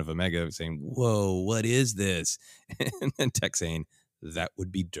wrote down of Omega saying, whoa, what is this? And then Tech saying, that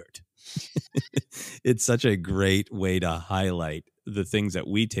would be dirt. It's such a great way to highlight the things that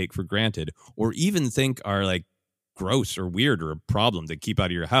we take for granted or even think are like gross or weird or a problem to keep out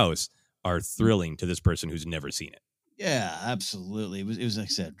of your house are thrilling to this person who's never seen it. Yeah, absolutely. It was like I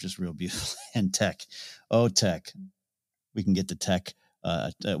said, just real beautiful. And Tech. Tech. We can get to Tech.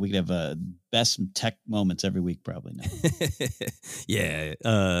 We could have best Tech moments every week probably now.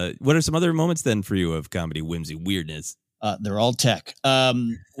 Yeah. What are some other moments then for you of comedy, whimsy, weirdness? They're all Tech.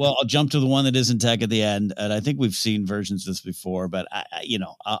 Well, I'll jump to the one that isn't Tech at the end. And I think we've seen versions of this before, but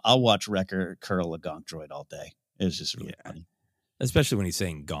I'll watch Wrecker curl a gonk droid all day. It's just really funny. Especially when he's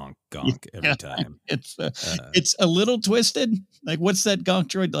saying gonk, gonk every time. It's a little twisted. Like, what's that gonk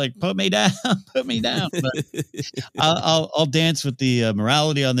droid? Like, put me down, put me down. But I'll dance with the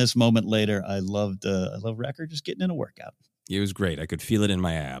morality on this moment later. I love Wrecker just getting in a workout. It was great. I could feel it in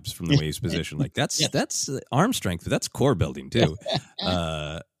my abs from the way he's positioned. Like that's arm strength, but that's core building too.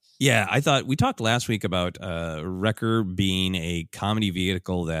 Yeah, I thought we talked last week about Wrecker being a comedy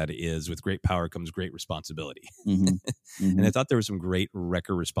vehicle that is with great power comes great responsibility. Mm-hmm. Mm-hmm. And I thought there was some great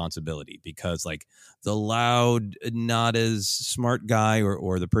Wrecker responsibility because like the loud, not as smart guy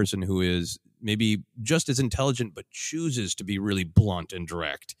or the person who is maybe just as intelligent but chooses to be really blunt and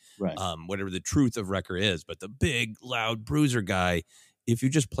direct, right? Whatever the truth of Wrecker is. But the big, loud bruiser guy, if you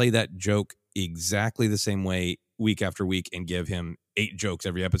just play that joke exactly the same way week after week and give him 8 jokes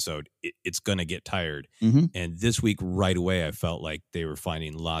every episode, it's going to get tired. Mm-hmm. And this week, right away, I felt like they were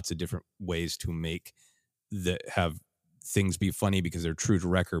finding lots of different ways to have things be funny because they're true to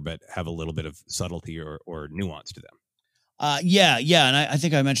Wrecker, but have a little bit of subtlety or nuance to them. Yeah. And I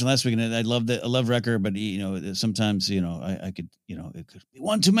think I mentioned last week, and I love Wrecker, but sometimes, I could, it could be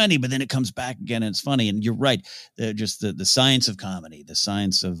one too many, but then it comes back again and it's funny. And you're right. Just the science of comedy, the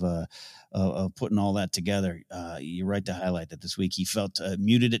science of putting all that together. You're right to highlight that this week he felt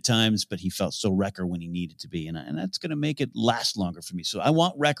muted at times, but he felt so Wrecker when he needed to be. And that's going to make it last longer for me. So I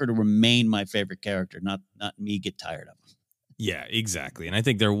want Wrecker to remain my favorite character, not me get tired of him. Yeah, exactly. And I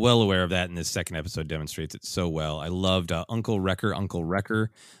think they're well aware of that. And this second episode demonstrates it so well. I loved Uncle Wrecker. Uncle Wrecker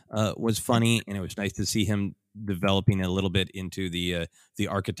was funny. And it was nice to see him developing a little bit into the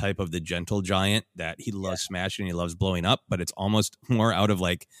archetype of the gentle giant that he loves smashing. He loves blowing up, but it's almost more out of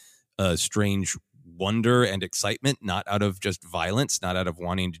like a strange wonder and excitement, not out of just violence, not out of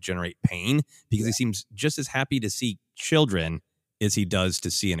wanting to generate pain, because he seems just as happy to see children as he does to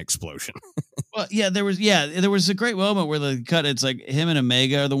see an explosion. Well, there was a great moment where the cut, it's like him and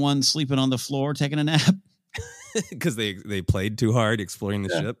Omega are the ones sleeping on the floor taking a nap. Because they played too hard exploring the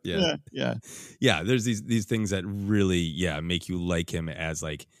ship. Yeah. There's these things that really, make you like him as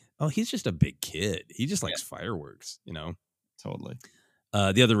like, oh, he's just a big kid. He just likes fireworks, Totally.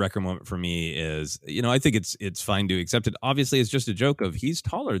 The other Wrecker moment for me is, I think it's fine to accept it. Obviously, it's just a joke of he's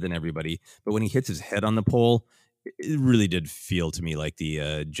taller than everybody, but when he hits his head on the pole, it really did feel to me like the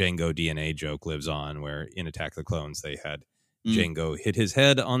Jango DNA joke lives on, where in Attack of the Clones, they had Jango hit his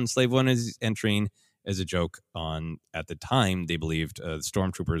head on Slave One as he's entering as a joke on, at the time, they believed the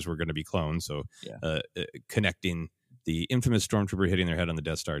stormtroopers were going to be clones. So connecting the infamous stormtrooper hitting their head on the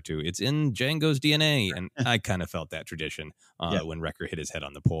Death Star too. It's in Jango's DNA. And I kind of felt that tradition when Wrecker hit his head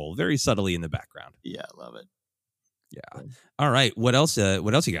on the pole, very subtly in the background. Yeah, I love it. Yeah. All right. What else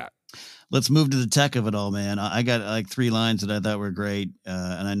you got? Let's move to the tech of it all, man. I got like 3 lines that I thought were great.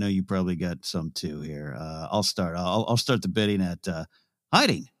 And I know you probably got some too here. I'll start. I'll start the bidding at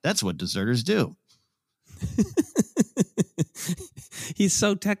hiding. That's what deserters do. He's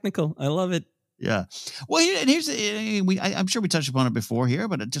so technical. I love it. Yeah. Well, I'm sure we touched upon it before here,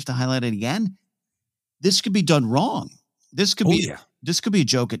 but just to highlight it again, this could be done wrong. This could be a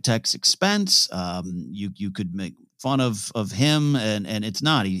joke at Tech's expense. You could make fun of him, and it's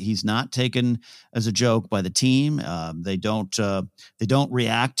not. He's not taken as a joke by the team. They don't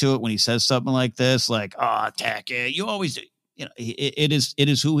react to it when he says something like this, like, "Oh, Tech, you always do." It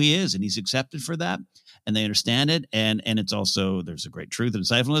is who he is, and he's accepted for that, and they understand it. And it's also, there's a great truth in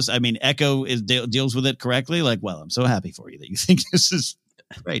insightfulness. I mean, Echo deals with it correctly. Like, well, I'm so happy for you that you think this is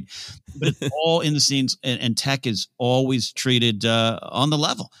great, but it's all in the scenes, and Tech is always treated on the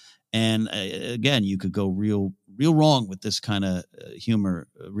level. And again, you could go real wrong with this kind of humor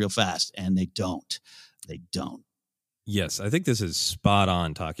real fast, and they don't. Yes, I think this is spot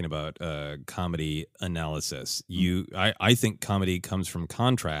on talking about comedy analysis. I think comedy comes from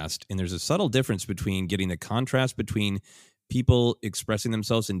contrast, and there's a subtle difference between getting the contrast between people expressing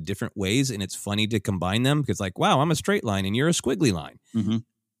themselves in different ways, and it's funny to combine them because, like, wow, I'm a straight line and you're a squiggly line. Mm-hmm.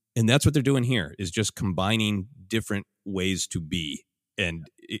 And that's what they're doing here, is just combining different ways to be and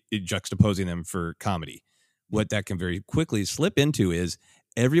juxtaposing them for comedy. What that can very quickly slip into is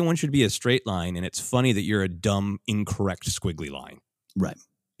everyone should be a straight line, and it's funny that you're a dumb, incorrect squiggly line. Right.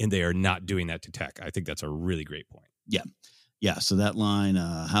 And they are not doing that to Tech. I think that's a really great point. Yeah. Yeah. So that line,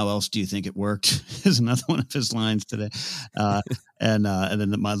 how else do you think it worked, is another one of his lines today. And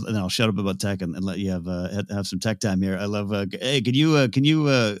then I'll shut up about Tech and let you have some Tech time here. I love, hey, can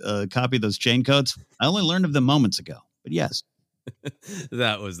you copy those chain codes? I only learned of them moments ago, but yes.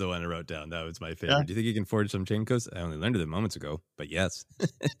 That was the one I wrote down. That was my favorite. Yeah. Do you think you can forge some chain codes? I only learned of them moments ago, but yes.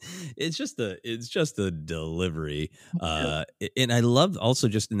 It's just the delivery. And I love also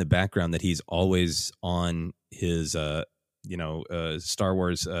just in the background that he's always on his Star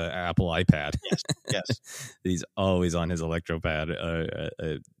Wars Apple iPad. Yes. He's always on his Electropad,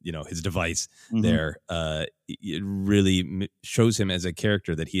 his device there. It really shows him as a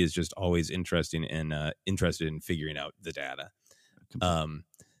character that he is just always interested in figuring out the data.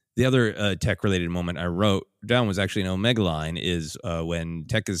 The other Tech-related moment I wrote down was actually an Omega line, is when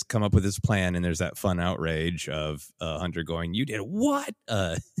Tech has come up with his plan, and there's that fun outrage of Hunter going, "You did what?"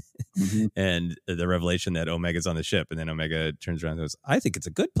 And the revelation that Omega's on the ship, and then Omega turns around and goes, "I think it's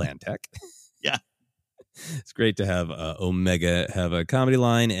a good plan, Tech." Yeah. It's great to have Omega have a comedy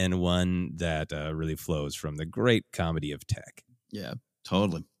line, and one that really flows from the great comedy of Tech. Yeah,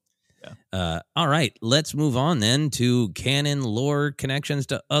 totally. Yeah. All right, let's move on then to canon lore connections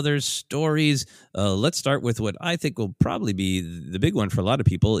to other stories. Let's start with what I think will probably be the big one for a lot of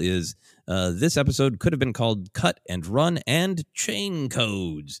people is this episode could have been called Cut and Run and Chain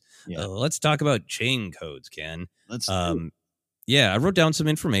Codes. Yeah. Let's talk about chain codes, Ken. Let's Yeah, I wrote down some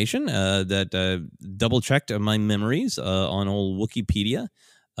information that double-checked my memories on old Wikipedia.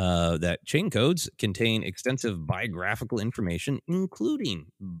 That chain codes contain extensive biographical information,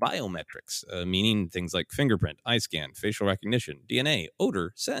 including biometrics, meaning things like fingerprint, eye scan, facial recognition, DNA,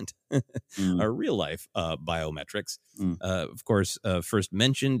 odor, scent, are real-life biometrics. Of course, first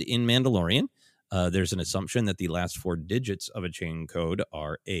mentioned in Mandalorian, there's an assumption that the last 4 digits of a chain code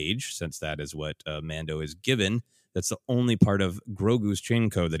are age, since that is what Mando is given. That's the only part of Grogu's chain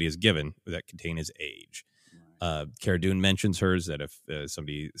code that he is given that contain his age. Cara Dune mentions hers, that if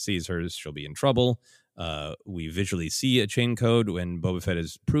somebody sees hers, she'll be in trouble. We visually see a chain code when Boba Fett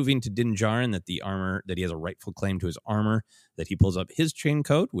is proving to Din Djarin that that he has a rightful claim to his armor, that he pulls up his chain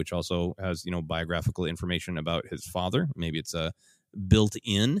code, which also has, biographical information about his father. Maybe it's built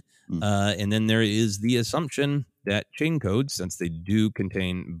in. And then there is the assumption that chain codes, since they do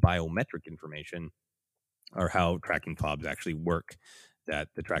contain biometric information, are how tracking fobs actually work. That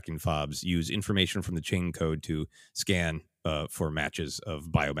the tracking fobs use information from the chain code to scan for matches of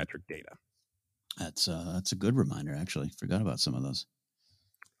biometric data. That's a good reminder, actually. Forgot about some of those.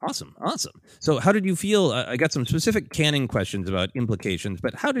 Awesome. So how did you feel? I got some specific canon questions about implications,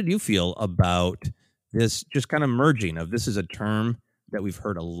 but how did you feel about this just kind of merging of this is a term that we've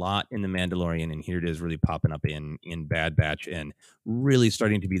heard a lot in The Mandalorian, and here it is really popping up in Bad Batch and really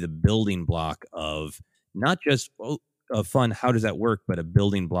starting to be the building block of not just fun, how does that work, but a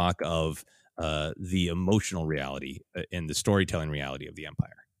building block of the emotional reality and the storytelling reality of the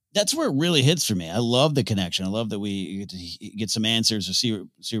Empire. That's where it really hits for me. I love the connection. I love that we get some answers or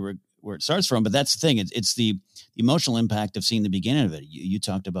see where it starts from. But that's the thing. It's the emotional impact of seeing the beginning of it. You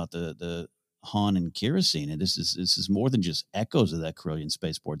talked about the Han and Kira scene, and this is more than just echoes of that Corellian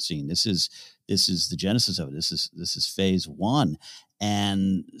spaceport scene. This is the genesis of it. This is phase 1,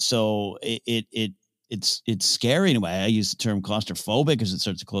 and so it's scary in a way. I use the term claustrophobic because it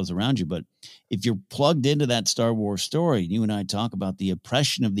starts to close around you. But if you're plugged into that Star Wars story, you and I talk about the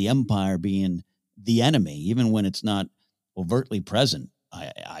oppression of the Empire being the enemy, even when it's not overtly present,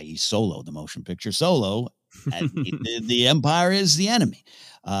 i.e. Solo, the motion picture Solo, the Empire is the enemy.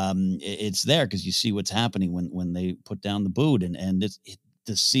 It's there because you see what's happening when they put down the boot and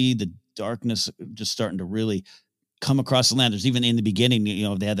to see the darkness just starting to really come across the land. There's even in the beginning,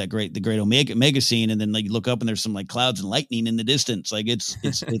 they had the great Omega scene, and then you look up and there's some clouds and lightning in the distance. It's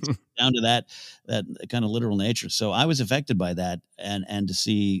down to that kind of literal nature. So I was affected by that, and to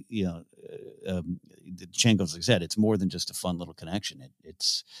see the chain codes, like I said, it's more than just a fun little connection.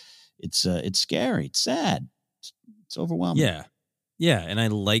 It's scary. It's sad. It's overwhelming. Yeah, and I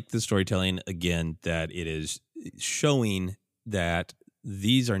like the storytelling again that it is showing that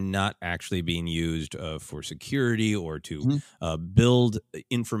these are not actually being used for security or to build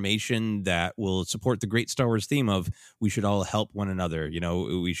information that will support the great Star Wars theme of we should all help one another. You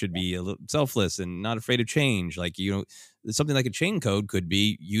know, we should be a little selfless and not afraid of change. Like, you know, something like a chain code could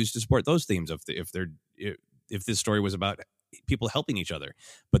be used to support those themes if this story was about people helping each other.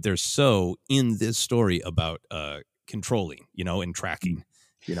 But they're so in this story about controlling, you know, and tracking,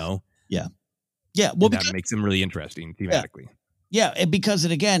 you know. Yeah. Well, that makes them really interesting thematically. Yeah, because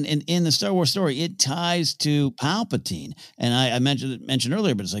again, in the Star Wars story, it ties to Palpatine, and I mentioned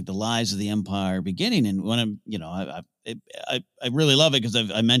earlier, but it's like the lies of the Empire beginning. And when I really love it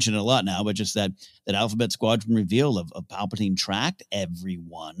because I mentioned it a lot now, but just that Alphabet Squadron reveal of Palpatine tracked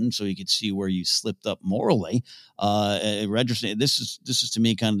everyone, so you could see where you slipped up morally. Registering this is to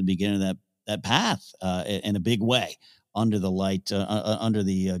me kind of the beginning of that path in a big way. Under the light, under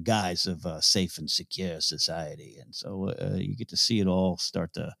the guise of a safe and secure society. And so you get to see it all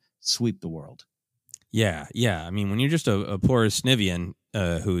start to sweep the world. Yeah. I mean, when you're just a poor Snivian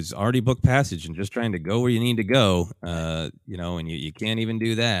who's already booked passage and just trying to go where you need to go, you know, and you can't even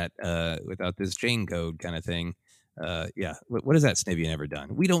do that without this chain code kind of thing. What has that Snivian ever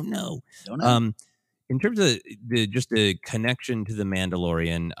done? We don't know. In terms of the connection to the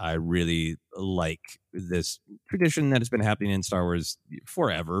Mandalorian, I really like this tradition that has been happening in Star Wars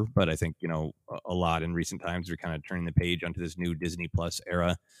forever. But I think, you know, a lot in recent times, we're kind of turning the page onto this new Disney Plus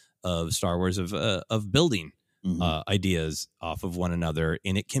era of Star Wars of building ideas off of one another.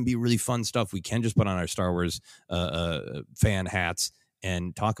 And it can be really fun stuff. We can just put on our Star Wars fan hats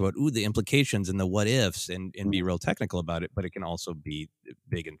and talk about the implications and the what ifs and be real technical about it, but it can also be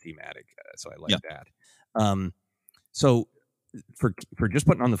big and thematic. So I like that. So for just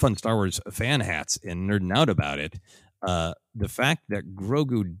putting on the fun Star Wars fan hats and nerding out about it, the fact that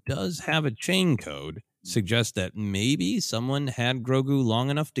Grogu does have a chain code suggests that maybe someone had Grogu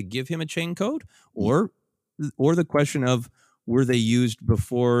long enough to give him a chain code, or the question of, were they used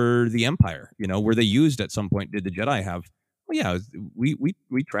before the Empire? You know, were they used at some point? Did the Jedi have? Well, yeah,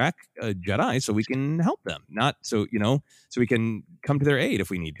 we track Jedi so we can help them, not so, you know, so we can come to their aid if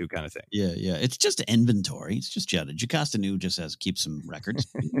we need to, kind of thing. Yeah. It's just inventory. It's just Jedi. Jocasta Nu just keeps some records.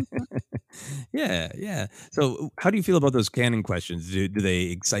 Yeah. So how do you feel about those canon questions? Do they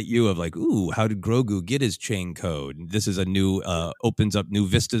excite you of like, how did Grogu get his chain code? This is a new, opens up new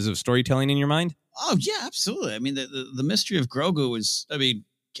vistas of storytelling in your mind? Oh, yeah, absolutely. I mean, the mystery of Grogu is, I mean,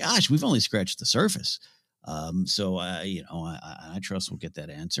 gosh, we've only scratched the surface. So I trust we'll get that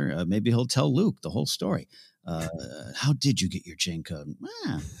answer. Maybe he'll tell Luke the whole story. How did you get your chain code?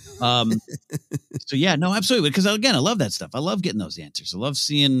 So yeah, no, absolutely. Because again, I love that stuff. I love getting those answers. I love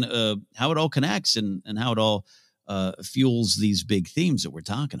seeing how it all connects and how it all fuels these big themes that we're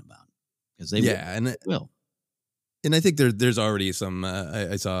talking about. Because they will. And I think there's already some.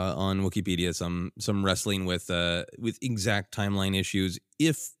 I saw on Wikipedia some wrestling with exact timeline issues.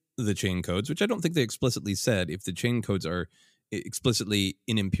 If the chain codes, which I don't think they explicitly said, if the chain codes are explicitly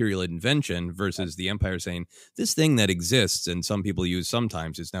an Imperial invention versus the Empire saying this thing that exists and some people use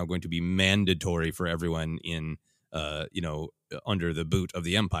sometimes is now going to be mandatory for everyone in under the boot of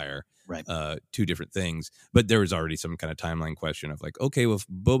the Empire. Right. Two different things. But there was already some kind of timeline question of like, okay, well, if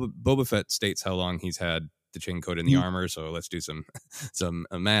Boba Fett states how long he's had the chain code in the armor, so let's do some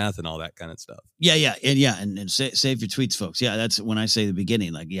math and all that kind of stuff. And save your tweets, folks. Yeah, that's when I say the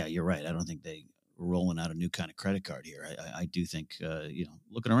beginning. Like, yeah, you're right. I don't think they were rolling out a new kind of credit card here. I do think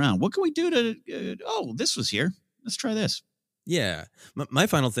looking around, what can we do to? This was here. Let's try this. Yeah, my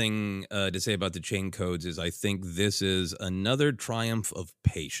final thing to say about the chain codes is I think this is another triumph of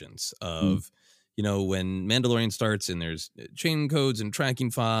patience. When Mandalorian starts and there's chain codes and tracking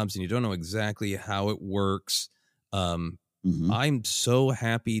fobs and you don't know exactly how it works. I'm so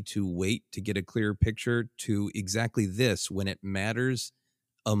happy to wait to get a clear picture to exactly this when it matters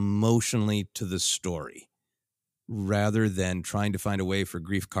emotionally to the story, rather than trying to find a way for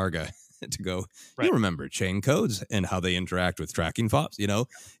Greef Karga to go, you remember chain codes and how they interact with tracking fobs.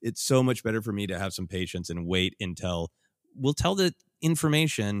 It's so much better for me to have some patience and wait until we'll tell the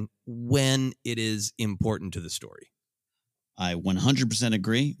information when it is important to the story. I 100%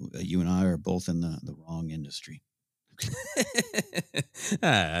 agree. You and I are both in the wrong industry.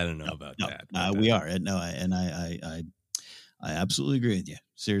 I don't know about that. We are. I absolutely agree with you.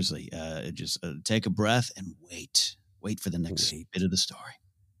 Seriously, just take a breath and wait for the next bit of the story.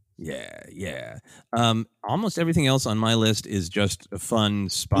 Yeah. Almost everything else on my list is just fun,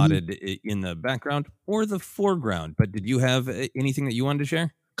 spotted in the background or the foreground. But did you have anything that you wanted to share?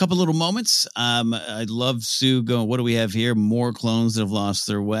 A couple little moments. I love Sue going, what do we have here? More clones that have lost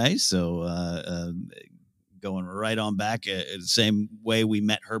their way. So going right on back the same way we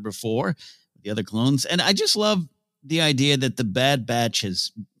met her before, the other clones. And I just love the idea that the Bad Batch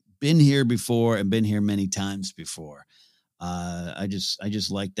has been here before and been here many times before. I just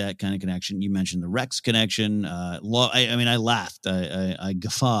like that kind of connection. You mentioned the Rex connection. I laughed. I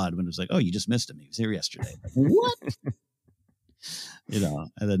guffawed when it was like, oh, you just missed him. He was here yesterday. Like, what? And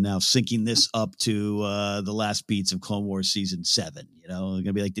then now syncing this up to the last beats of Clone Wars season 7.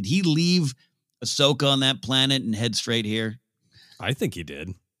 Gonna be like, did he leave Ahsoka on that planet and head straight here? I think he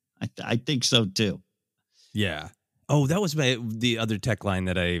did. I think so too. Yeah. Oh, that was the other tech line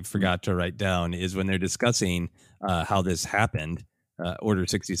that I forgot to write down is when they're discussing how this happened, Order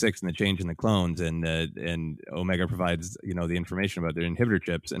 66 and the change in the clones, and Omega provides the information about their inhibitor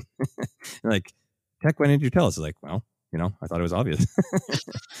chips, and like, Tech, why didn't you tell us? Like, well, I thought it was obvious.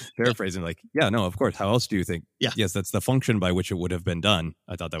 Paraphrasing, like, yeah, no, of course. How else do you think? Yeah. Yes, that's the function by which it would have been done.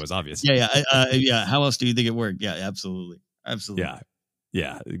 I thought that was obvious. Yeah. How else do you think it worked? Yeah, absolutely.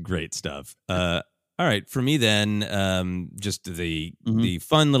 Yeah. Great stuff. All right, for me then, just the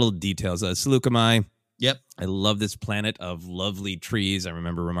fun little details. Seleucami. Yep. I love this planet of lovely trees. I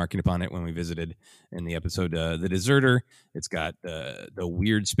remember remarking upon it when we visited in the episode The Deserter. It's got the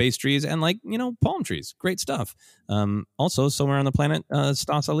weird space trees and palm trees. Great stuff. Also, somewhere on the planet,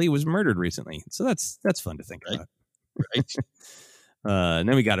 Stas Ali was murdered recently. So that's fun to think about. Right. And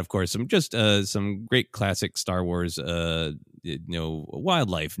then we got, of course, some great classic Star Wars, wildlife.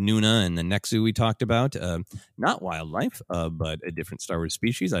 Nuna and the Nexu we talked about. Not wildlife, but a different Star Wars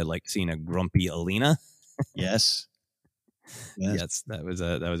species. I liked seeing a grumpy Alina. Yes. Yes, that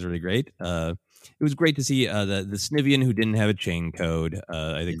was really great. It was great to see the Snivian, who didn't have a chain code.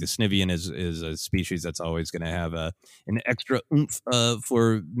 I think the Snivian is a species that's always going to have an extra oomph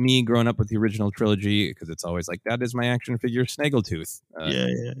for me growing up with the original trilogy, because it's always like, that is my action figure Snaggletooth,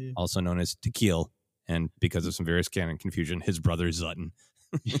 also known as Tequil, and because of some various canon confusion, his brother Zutton.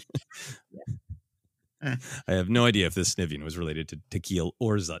 I have no idea if this Snivian was related to Tequil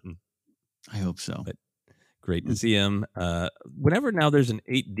or Zutton. I hope so. But great to see him. Whenever now there's an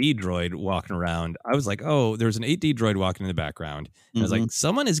 8D droid walking around, I was like, oh, there's an 8D droid walking in the background. And I was like,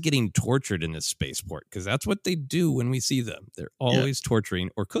 someone is getting tortured in this spaceport, because that's what they do when we see them. They're always torturing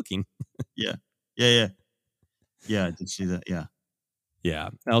or cooking. Yeah, I did see that. Yeah.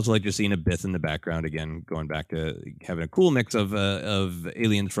 I also like just seeing a Bith in the background again, going back to having a cool mix of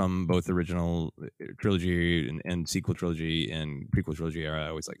aliens from both original trilogy and sequel trilogy and prequel trilogy era. I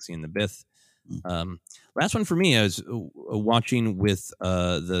always like seeing the Bith. Last one for me, I was watching with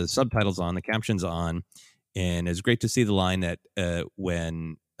the subtitles on, the captions on, and it's great to see the line that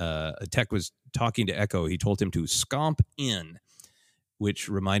when Tech was talking to Echo, he told him to scomp in, which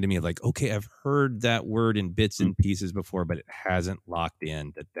reminded me of like, okay, I've heard that word in bits and pieces before, but it hasn't locked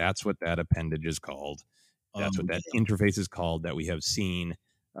in. That's what that appendage is called. That's what that interface is called, that we have seen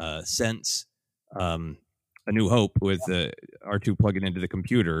since A New Hope with R2 plugging into the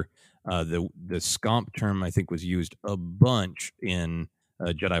computer. The scomp term, I think, was used a bunch in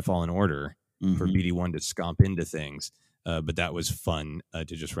Jedi Fallen Order for BD-1 to scomp into things. But that was fun to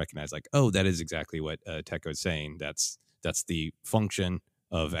just recognize, like, oh, that is exactly what Tech was saying. That's the function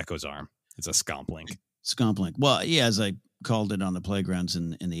of Echo's arm. It's a scomp link. Scomp link. Well, yeah, as I called it on the playgrounds in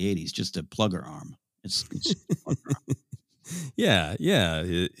the 80s, just a plugger arm. It's Yeah.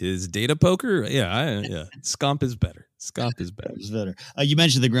 His data poker. Yeah. Scomp is better. It's better. You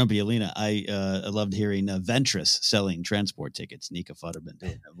mentioned the grumpy Alina. I loved hearing Ventress selling transport tickets. Nika Futterman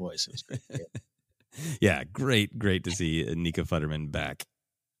doing that voice. It was great. Yeah, great to see Nika Futterman back.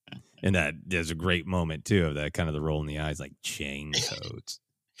 And that there's a great moment too of that kind of the roll in the eyes, like chain codes.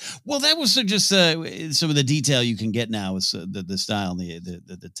 Well, that was just some of the detail you can get now with the style, and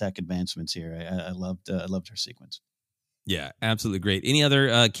the tech advancements here. I loved her sequence. Yeah, absolutely great. Any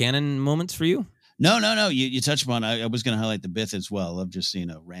other canon moments for you? No. You touched upon. I was going to highlight the Bith as well. I've just seen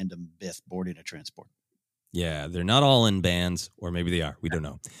a random Bith boarding a transport. Yeah, they're not all in bands, or maybe they are. We don't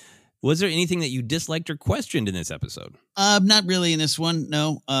know. Was there anything that you disliked or questioned in this episode? Not really in this one.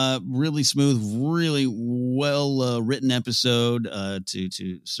 No. Really smooth, really well written episode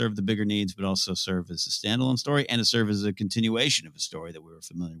to serve the bigger needs, but also serve as a standalone story and to serve as a continuation of a story that we were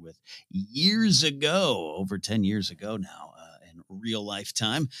familiar with years ago, over 10 years ago now, in real life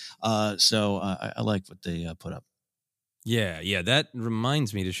time. So I like what they put up. Yeah. That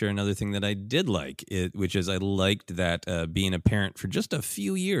reminds me to share another thing that I did like, which is I liked that being a parent for just a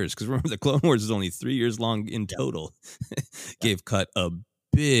few years, because remember the Clone Wars is only 3 years long in total, gave Cut a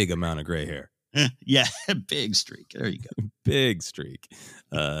big amount of gray hair. Yeah, big streak. There you go. Big streak.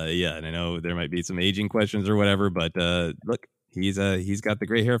 And I know there might be some aging questions or whatever, but look, He's got the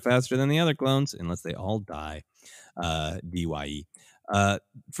gray hair faster than the other clones, unless they all die. DYE.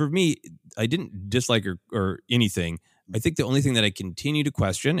 For me, I didn't dislike or anything. I think the only thing that I continue to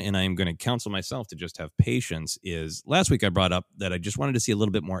question, and I am going to counsel myself to just have patience, is last week I brought up that I just wanted to see a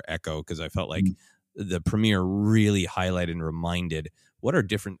little bit more Echo, because I felt like the premiere really highlighted and reminded what are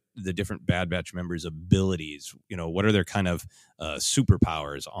the different Bad Batch members' abilities. What are their kind of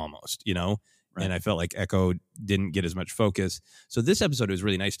superpowers almost, Right. And I felt like Echo didn't get as much focus. So this episode was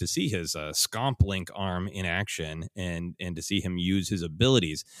really nice to see his Scomp Link arm in action and to see him use his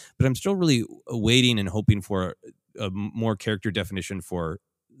abilities. But I'm still really waiting and hoping for a more character definition for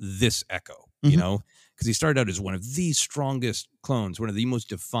this Echo, because he started out as one of the strongest clones, one of the most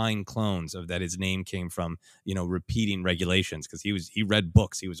defined clones of that his name came from, repeating regulations, because he read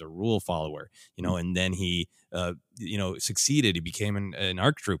books. He was a rule follower, and then he, succeeded. He became an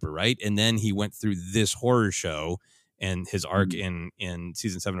ARC trooper, right? And then he went through this horror show, and his arc in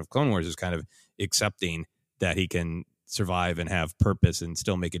season 7 of Clone Wars is kind of accepting that he can survive and have purpose and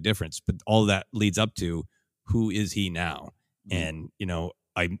still make a difference. But all of that leads up to, who is he now? And,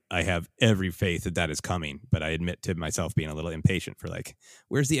 I have every faith that is coming, but I admit to myself being a little impatient for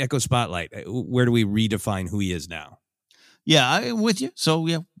where's the Echo spotlight? Where do we redefine who he is now? Yeah, I'm with you. So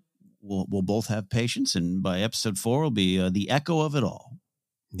yeah, we'll both have patience, and by episode 4 will be the Echo of it all.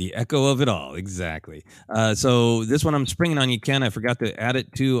 The Echo of it all, exactly. So this one I'm springing on you, Ken. I forgot to add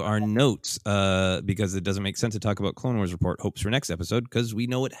it to our notes because it doesn't make sense to talk about Clone Wars Report hopes for next episode, because we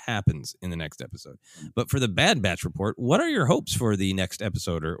know what happens in the next episode. But for the Bad Batch Report, what are your hopes for the next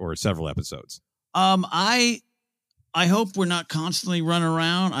episode or several episodes? I hope we're not constantly running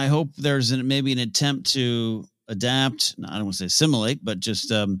around. I hope there's maybe an attempt to adapt. I don't want to say assimilate, but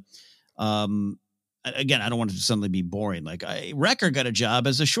just again, I don't want it to suddenly be boring. Wrecker got a job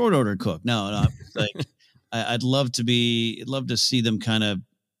as a short order cook. No, I'd love to see them kind of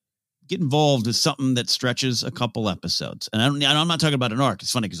get involved with something that stretches a couple episodes. And I'm not talking about an arc.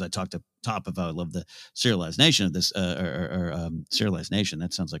 It's funny because I talked to Top of how I love the serialized nation of this, serialized nation.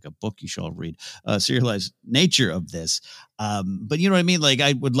 That sounds like a book you should all read. Serialized nature of this. But you know what I mean?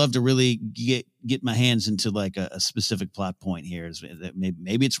 I would love to really get my hands into a specific plot point here.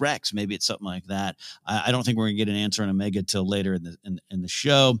 Maybe it's Rex. Maybe it's something like that. I don't think we're gonna get an answer on Omega till later in the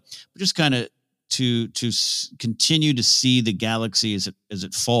show. But just kind of to continue to see the galaxy as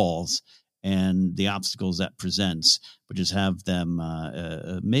it falls and the obstacles that presents, but just have them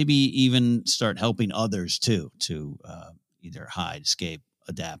maybe even start helping others too to either hide, escape,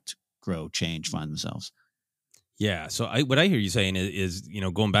 adapt, grow, change, find themselves. Yeah. So what I hear you saying is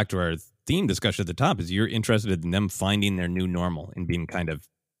going back to our theme discussion at the top, is you're interested in them finding their new normal and being kind of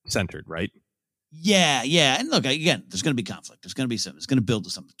centered, right? Yeah. And look, again, there's going to be conflict. There's going to be something. It's going to build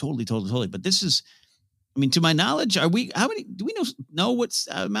to something. Totally. But this is, to my knowledge, do we know what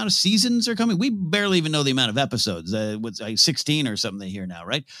amount of seasons are coming? We barely even know the amount of episodes. What's 16 or something here now,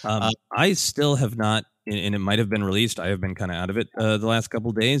 right? I still have not, and it might have been released. I have been kind of out of it the last couple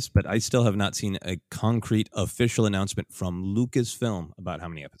of days, but I still have not seen a concrete official announcement from Lucasfilm about how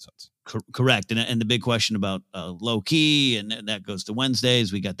many episodes. Correct. And the big question about low key, and that goes to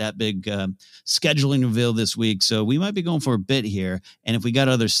Wednesdays. We got that big scheduling reveal this week. So we might be going for a bit here. And if we got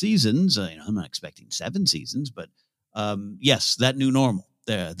other seasons, I'm not expecting 7 seasons, but yes, that new normal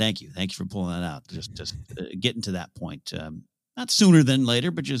there. Thank you for pulling that out. Just getting to that point, not sooner than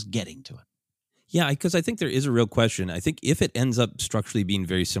later, but just getting to it. Yeah, because I think there is a real question. I think if it ends up structurally being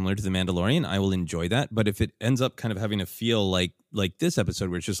very similar to The Mandalorian, I will enjoy that. But if it ends up kind of having a feel like this episode,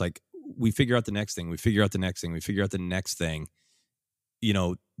 where it's just we figure out the next thing, we figure out the next thing, we figure out the next thing,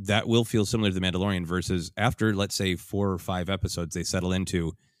 that will feel similar to The Mandalorian, versus after, let's say, 4 or 5 episodes, they settle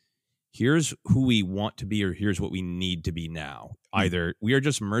into, here's who we want to be, or here's what we need to be now. Either we are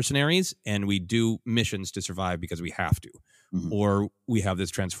just mercenaries and we do missions to survive because we have to, or we have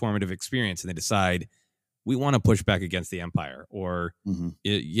this transformative experience and they decide we want to push back against the Empire, or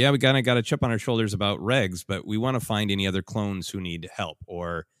we kind of got a chip on our shoulders about Regs, but we want to find any other clones who need help,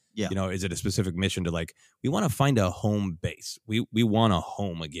 or is it a specific mission to we want to find a home base, we want a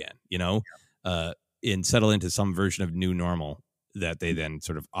home again, and settle into some version of new normal that they then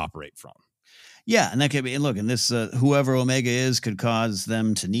sort of operate from. Yeah, and that could be, and look, and this whoever Omega is could cause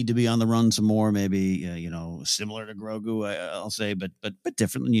them to need to be on the run some more, maybe similar to Grogu, I'll say, but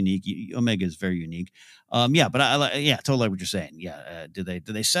different and unique. Omega is very unique. But I totally like what you're saying. Yeah, do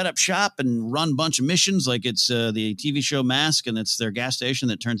they set up shop and run a bunch of missions like it's the TV show Mask and it's their gas station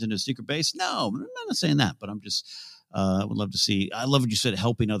that turns into a secret base? No, I'm not saying that, but I'm just I would love to see. I love what you said,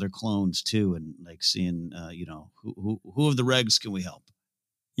 helping other clones too, and seeing who of the Regs can we help.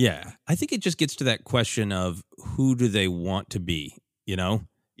 Yeah, I think it just gets to that question of who do they want to be, Now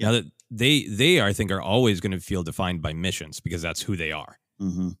that they I think, are always going to feel defined by missions because that's who they are.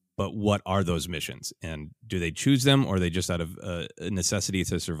 Mm-hmm. But what are those missions? And do they choose them or are they just out of a necessity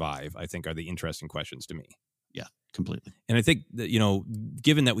to survive? I think are the interesting questions to me. Yeah, completely. And I think that,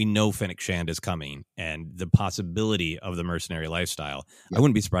 given that we know Fennec Shand is coming and the possibility of the mercenary lifestyle, I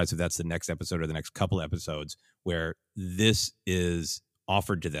wouldn't be surprised if that's the next episode or the next couple episodes where this is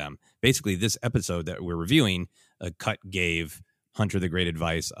offered to them. Basically, this episode that we're reviewing, Cut gave Hunter the great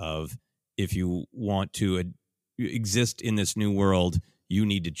advice of, if you want to exist in this new world, you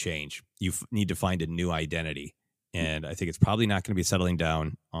need to change. You need to find a new identity. And I think it's probably not going to be settling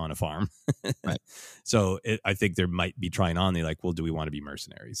down on a farm. Right. So I think there might be trying on. They're like, well, do we want to be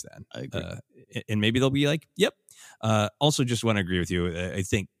mercenaries then? I agree. And maybe they'll be like, yep. Also, just want to agree with you. I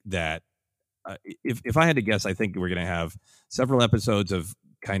think that if I had to guess, I think we're going to have several episodes of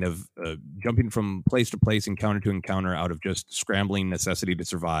kind of jumping from place to place, encounter to encounter, out of just scrambling necessity to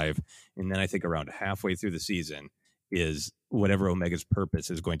survive. And then I think around halfway through the season is whatever Omega's purpose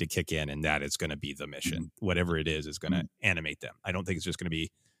is going to kick in, and that is going to be the mission. Mm-hmm. Whatever it is going to animate them. I don't think it's just going to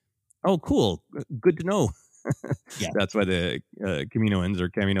be, oh, cool, good to know. Yeah. That's why the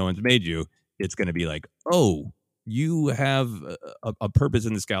Kaminoans made you. It's going to be like, oh, you have a purpose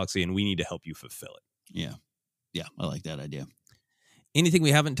in this galaxy, and we need to help you fulfill it. Yeah. Yeah, I like that idea. Anything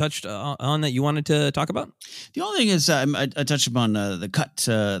we haven't touched on that you wanted to talk about? The only thing is I touched upon the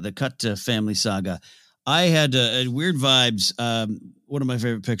Cut family saga. I had weird vibes. One of my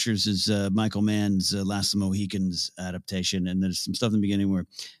favorite pictures is Michael Mann's Last of the Mohicans adaptation, and there's some stuff in the beginning where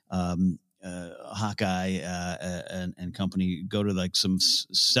Hawkeye and company go to like some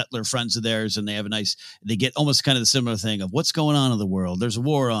settler friends of theirs, and they get almost kind of the similar thing of what's going on in the world. There's a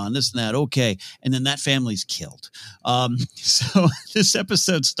war on, this and that. Okay. And then that family's killed. So this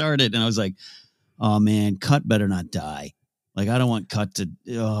episode started and I was like, oh man, Cut better not die. Like, I don't want Cut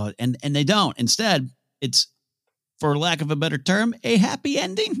to, and they don't. Instead, it's, for lack of a better term, a happy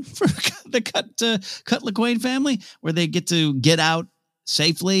ending for the Cut Lawquane family, where they get to get out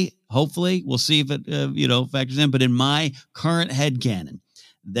safely. Hopefully, we'll see if it factors in. But in my current headcanon,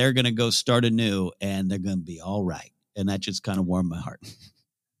 they're going to go start anew, and they're going to be all right. And that just kind of warmed my heart.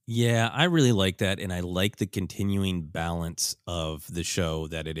 Yeah, I really like that, and I like the continuing balance of the show,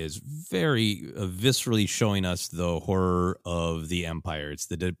 that it is very viscerally showing us the horror of the Empire. It's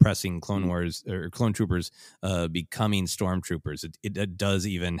the depressing Clone Wars or Clone Troopers becoming stormtroopers. It does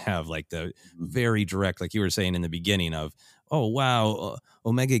even have like the very direct, like you were saying in the beginning, of, oh, wow,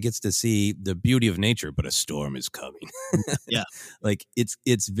 Omega gets to see the beauty of nature, but a storm is coming. Yeah. Like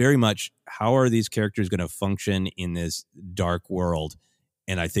it's very much, how are these characters going to function in this dark world?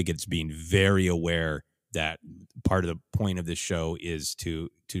 And I think it's being very aware that part of the point of this show is to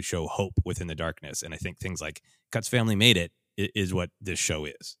show hope within the darkness. And I think things like Cut's family made it is what this show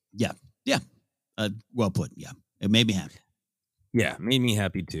is. Yeah. Yeah. Well put. Yeah. It made me happy. Yeah. Made me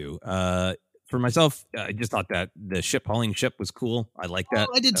happy too. For myself, I just thought that the ship hauling ship was cool. I like that.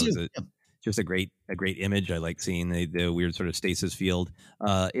 Oh, I did too. Just a great image. I like seeing the weird sort of stasis field.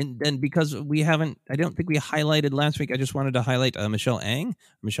 And then because I don't think we highlighted last week, I just wanted to highlight Michelle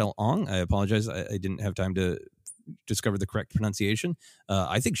Ong. I apologize. I didn't have time to discover the correct pronunciation.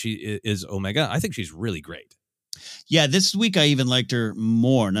 I think she is Omega. I think she's really great. Yeah, this week I even liked her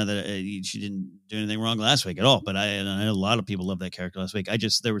more. Not that she didn't do anything wrong last week at all, but I know a lot of people loved that character last week.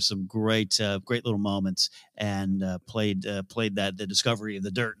 There were some great little moments, and played that the discovery of the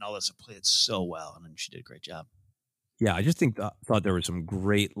dirt and all that stuff. Played it so well, and she did a great job. Yeah, I just thought there were some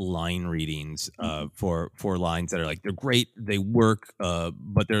great line readings for lines that are like, they're great, they work,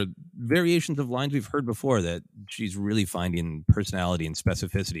 but they're variations of lines we've heard before that she's really finding personality and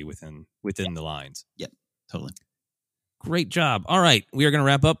specificity within the lines. Yep, totally. Great job. All right, we are going to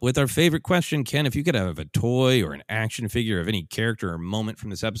wrap up with our favorite question. Ken, if you could have a toy or an action figure of any character or moment from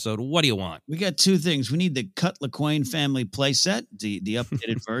this episode, what do you want? We got two things. We need the Cut Lawquane family playset, the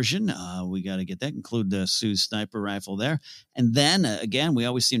updated version. We got to get that. Include the Sue's sniper rifle there. And then, again, we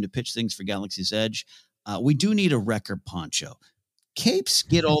always seem to pitch things for Galaxy's Edge. We do need a Wrecker poncho. Capes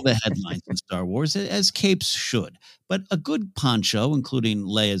get all the headlines in Star Wars, as capes should. But a good poncho, including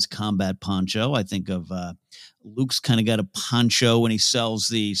Leia's combat poncho. I think of Luke's kind of got a poncho when he sells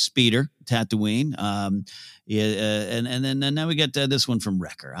the speeder, Tatooine. And then now we get this one from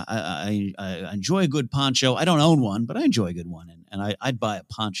Wrecker. I enjoy a good poncho. I don't own one, but I enjoy a good one. And I'd buy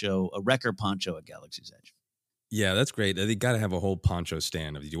a Wrecker poncho at Galaxy's Edge. Yeah, that's great. They got to have a whole poncho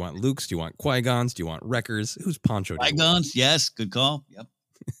stand. Do you want Luke's? Do you want Qui-Gon's? Do you want Wreckers? Who's poncho? Qui-Gon's, yes. Good call. Yep.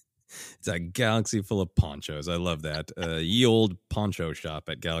 It's a galaxy full of ponchos. I love that. Ye old poncho shop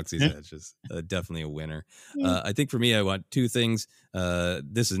at Galaxy's Edge is definitely a winner. I think for me, I want two things.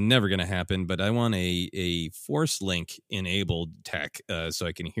 This is never going to happen, but I want a Force Link enabled tech so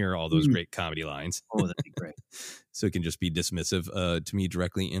I can hear all those great comedy lines. Oh, that'd be great. So it can just be dismissive to me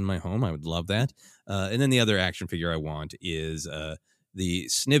directly in my home. I would love that. And then the other action figure I want is the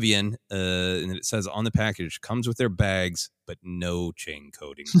Snivian, and it says on the package, comes with their bags, but no chain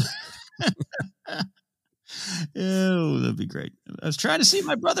coating. Oh, that'd be great. I was trying to see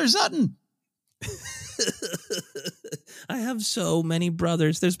my brother Sutton. I have so many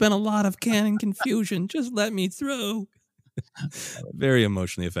brothers. There's been a lot of canon confusion. Just let me through. Very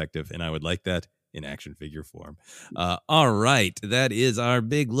emotionally effective, and I would like that in action figure form. All right. That is our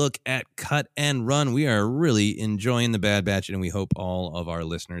big look at Cut and Run. We are really enjoying the Bad Batch, and we hope all of our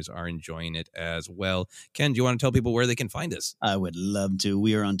listeners are enjoying it as well. Ken, do you want to tell people where they can find us? I would love to.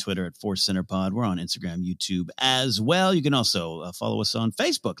 We are on Twitter at Force Center Pod. We're on Instagram, YouTube as well. You can also follow us on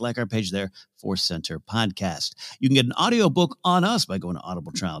Facebook, like our page there, Force Center Podcast. You can get an audiobook on us by going to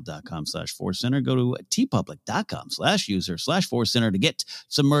audibletrial.com/Force Center. Go to tpublic.com/user/Force Center to get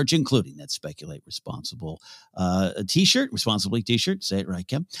some merch, including that Speculate Responsible t-shirt, responsibly t-shirt. Say it right,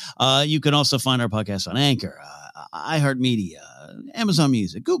 Kim. You can also find our podcast on Anchor, iHeartMedia, Amazon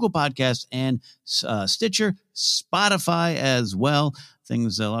Music, Google Podcasts, and Stitcher, Spotify as well. A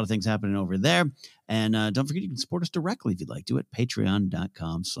lot of things happening over there. And don't forget, you can support us directly if you'd like to at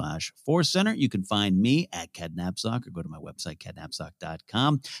patreon.com/Force Center. You can find me at Cadnapsock or go to my website,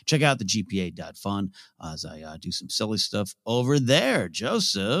 cadnapsock.com. Check out the GPA.fun as I do some silly stuff over there.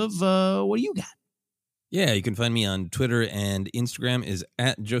 Joseph, what do you got? Yeah, you can find me on Twitter, and Instagram is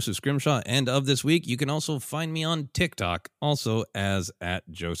at Joseph Scrimshaw. And of this week, you can also find me on TikTok, also as at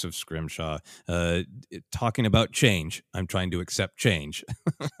Joseph Scrimshaw. Talking about change. I'm trying to accept change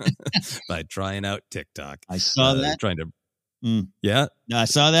by trying out TikTok. I saw that. Trying to. Yeah. No, I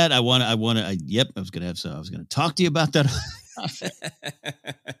saw that. I was going to talk to you about that.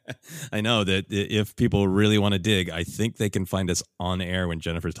 I know that if people really want to dig, I think they can find us on air when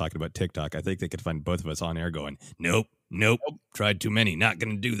Jennifer's talking about TikTok. I think they could find both of us on air going, nope, tried too many, not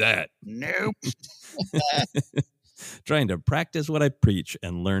going to do that. Nope. Trying to practice what I preach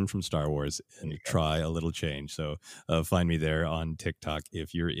and learn from Star Wars and try a little change. So find me there on TikTok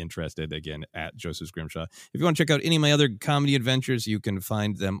if you're interested. Again, at Joseph Scrimshaw. If you want to check out any of my other comedy adventures, you can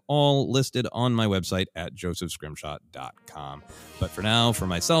find them all listed on my website at josephscrimshaw.com. But for now, for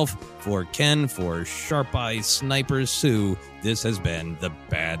myself, for Ken, for Sharp Eye Sniper Sue, this has been the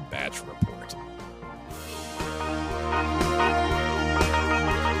Bad Batch Report.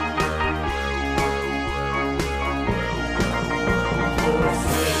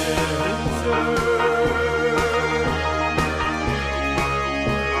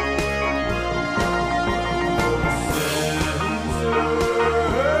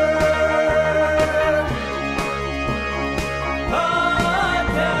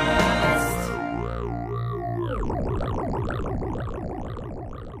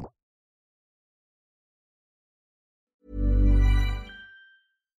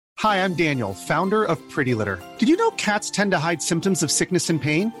 Hi, I'm Daniel, founder of Pretty Litter. Did you know cats tend to hide symptoms of sickness and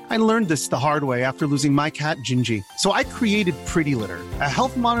pain? I learned this the hard way after losing my cat, Gingy. So I created Pretty Litter, a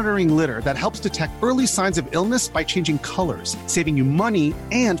health monitoring litter that helps detect early signs of illness by changing colors, saving you money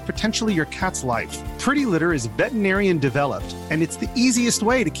and potentially your cat's life. Pretty Litter is veterinarian developed, and it's the easiest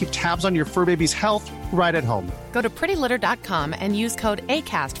way to keep tabs on your fur baby's health right at home. Go to prettylitter.com and use code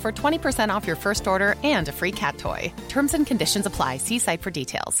ACAST for 20% off your first order and a free cat toy. Terms and conditions apply. See site for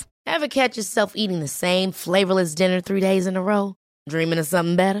details. Ever catch yourself eating the same flavorless dinner 3 days in a row? Dreaming of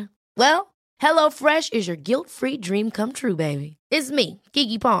something better? Well, HelloFresh is your guilt-free dream come true, baby. It's me,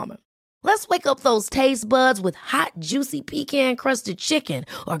 Keke Palmer. Let's wake up those taste buds with hot, juicy pecan-crusted chicken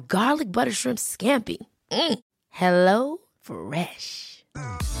or garlic butter shrimp scampi. Hello Fresh.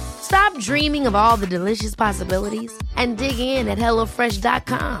 Stop dreaming of all the delicious possibilities and dig in at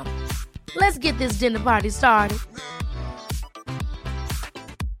HelloFresh.com. Let's get this dinner party started.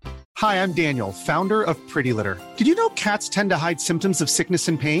 Hi, I'm Daniel, founder of Pretty Litter. Did you know cats tend to hide symptoms of sickness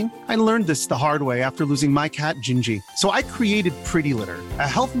and pain? I learned this the hard way after losing my cat, Gingy. So I created Pretty Litter, a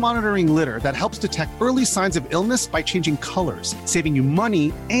health monitoring litter that helps detect early signs of illness by changing colors, saving you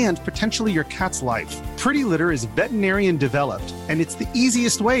money and potentially your cat's life. Pretty Litter is veterinarian developed, and it's the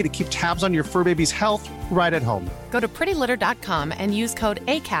easiest way to keep tabs on your fur baby's health right at home. Go to prettylitter.com and use code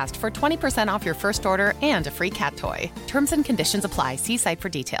ACAST for 20% off your first order and a free cat toy. Terms and conditions apply. See site for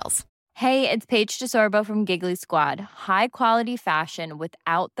details. Hey, it's Paige DeSorbo from Giggly Squad. High quality fashion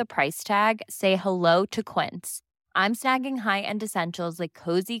without the price tag. Say hello to Quince. I'm snagging high-end essentials like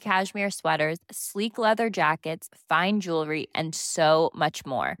cozy cashmere sweaters, sleek leather jackets, fine jewelry, and so much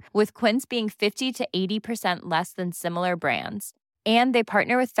more. With Quince being 50 to 80% less than similar brands. And they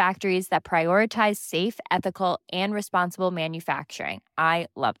partner with factories that prioritize safe, ethical, and responsible manufacturing. I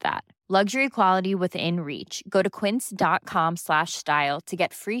love that. Luxury quality within reach. Go to quince.com/style to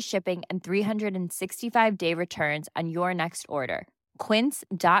get free shipping and 365-day returns on your next order.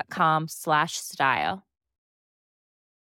 Quince.com/style.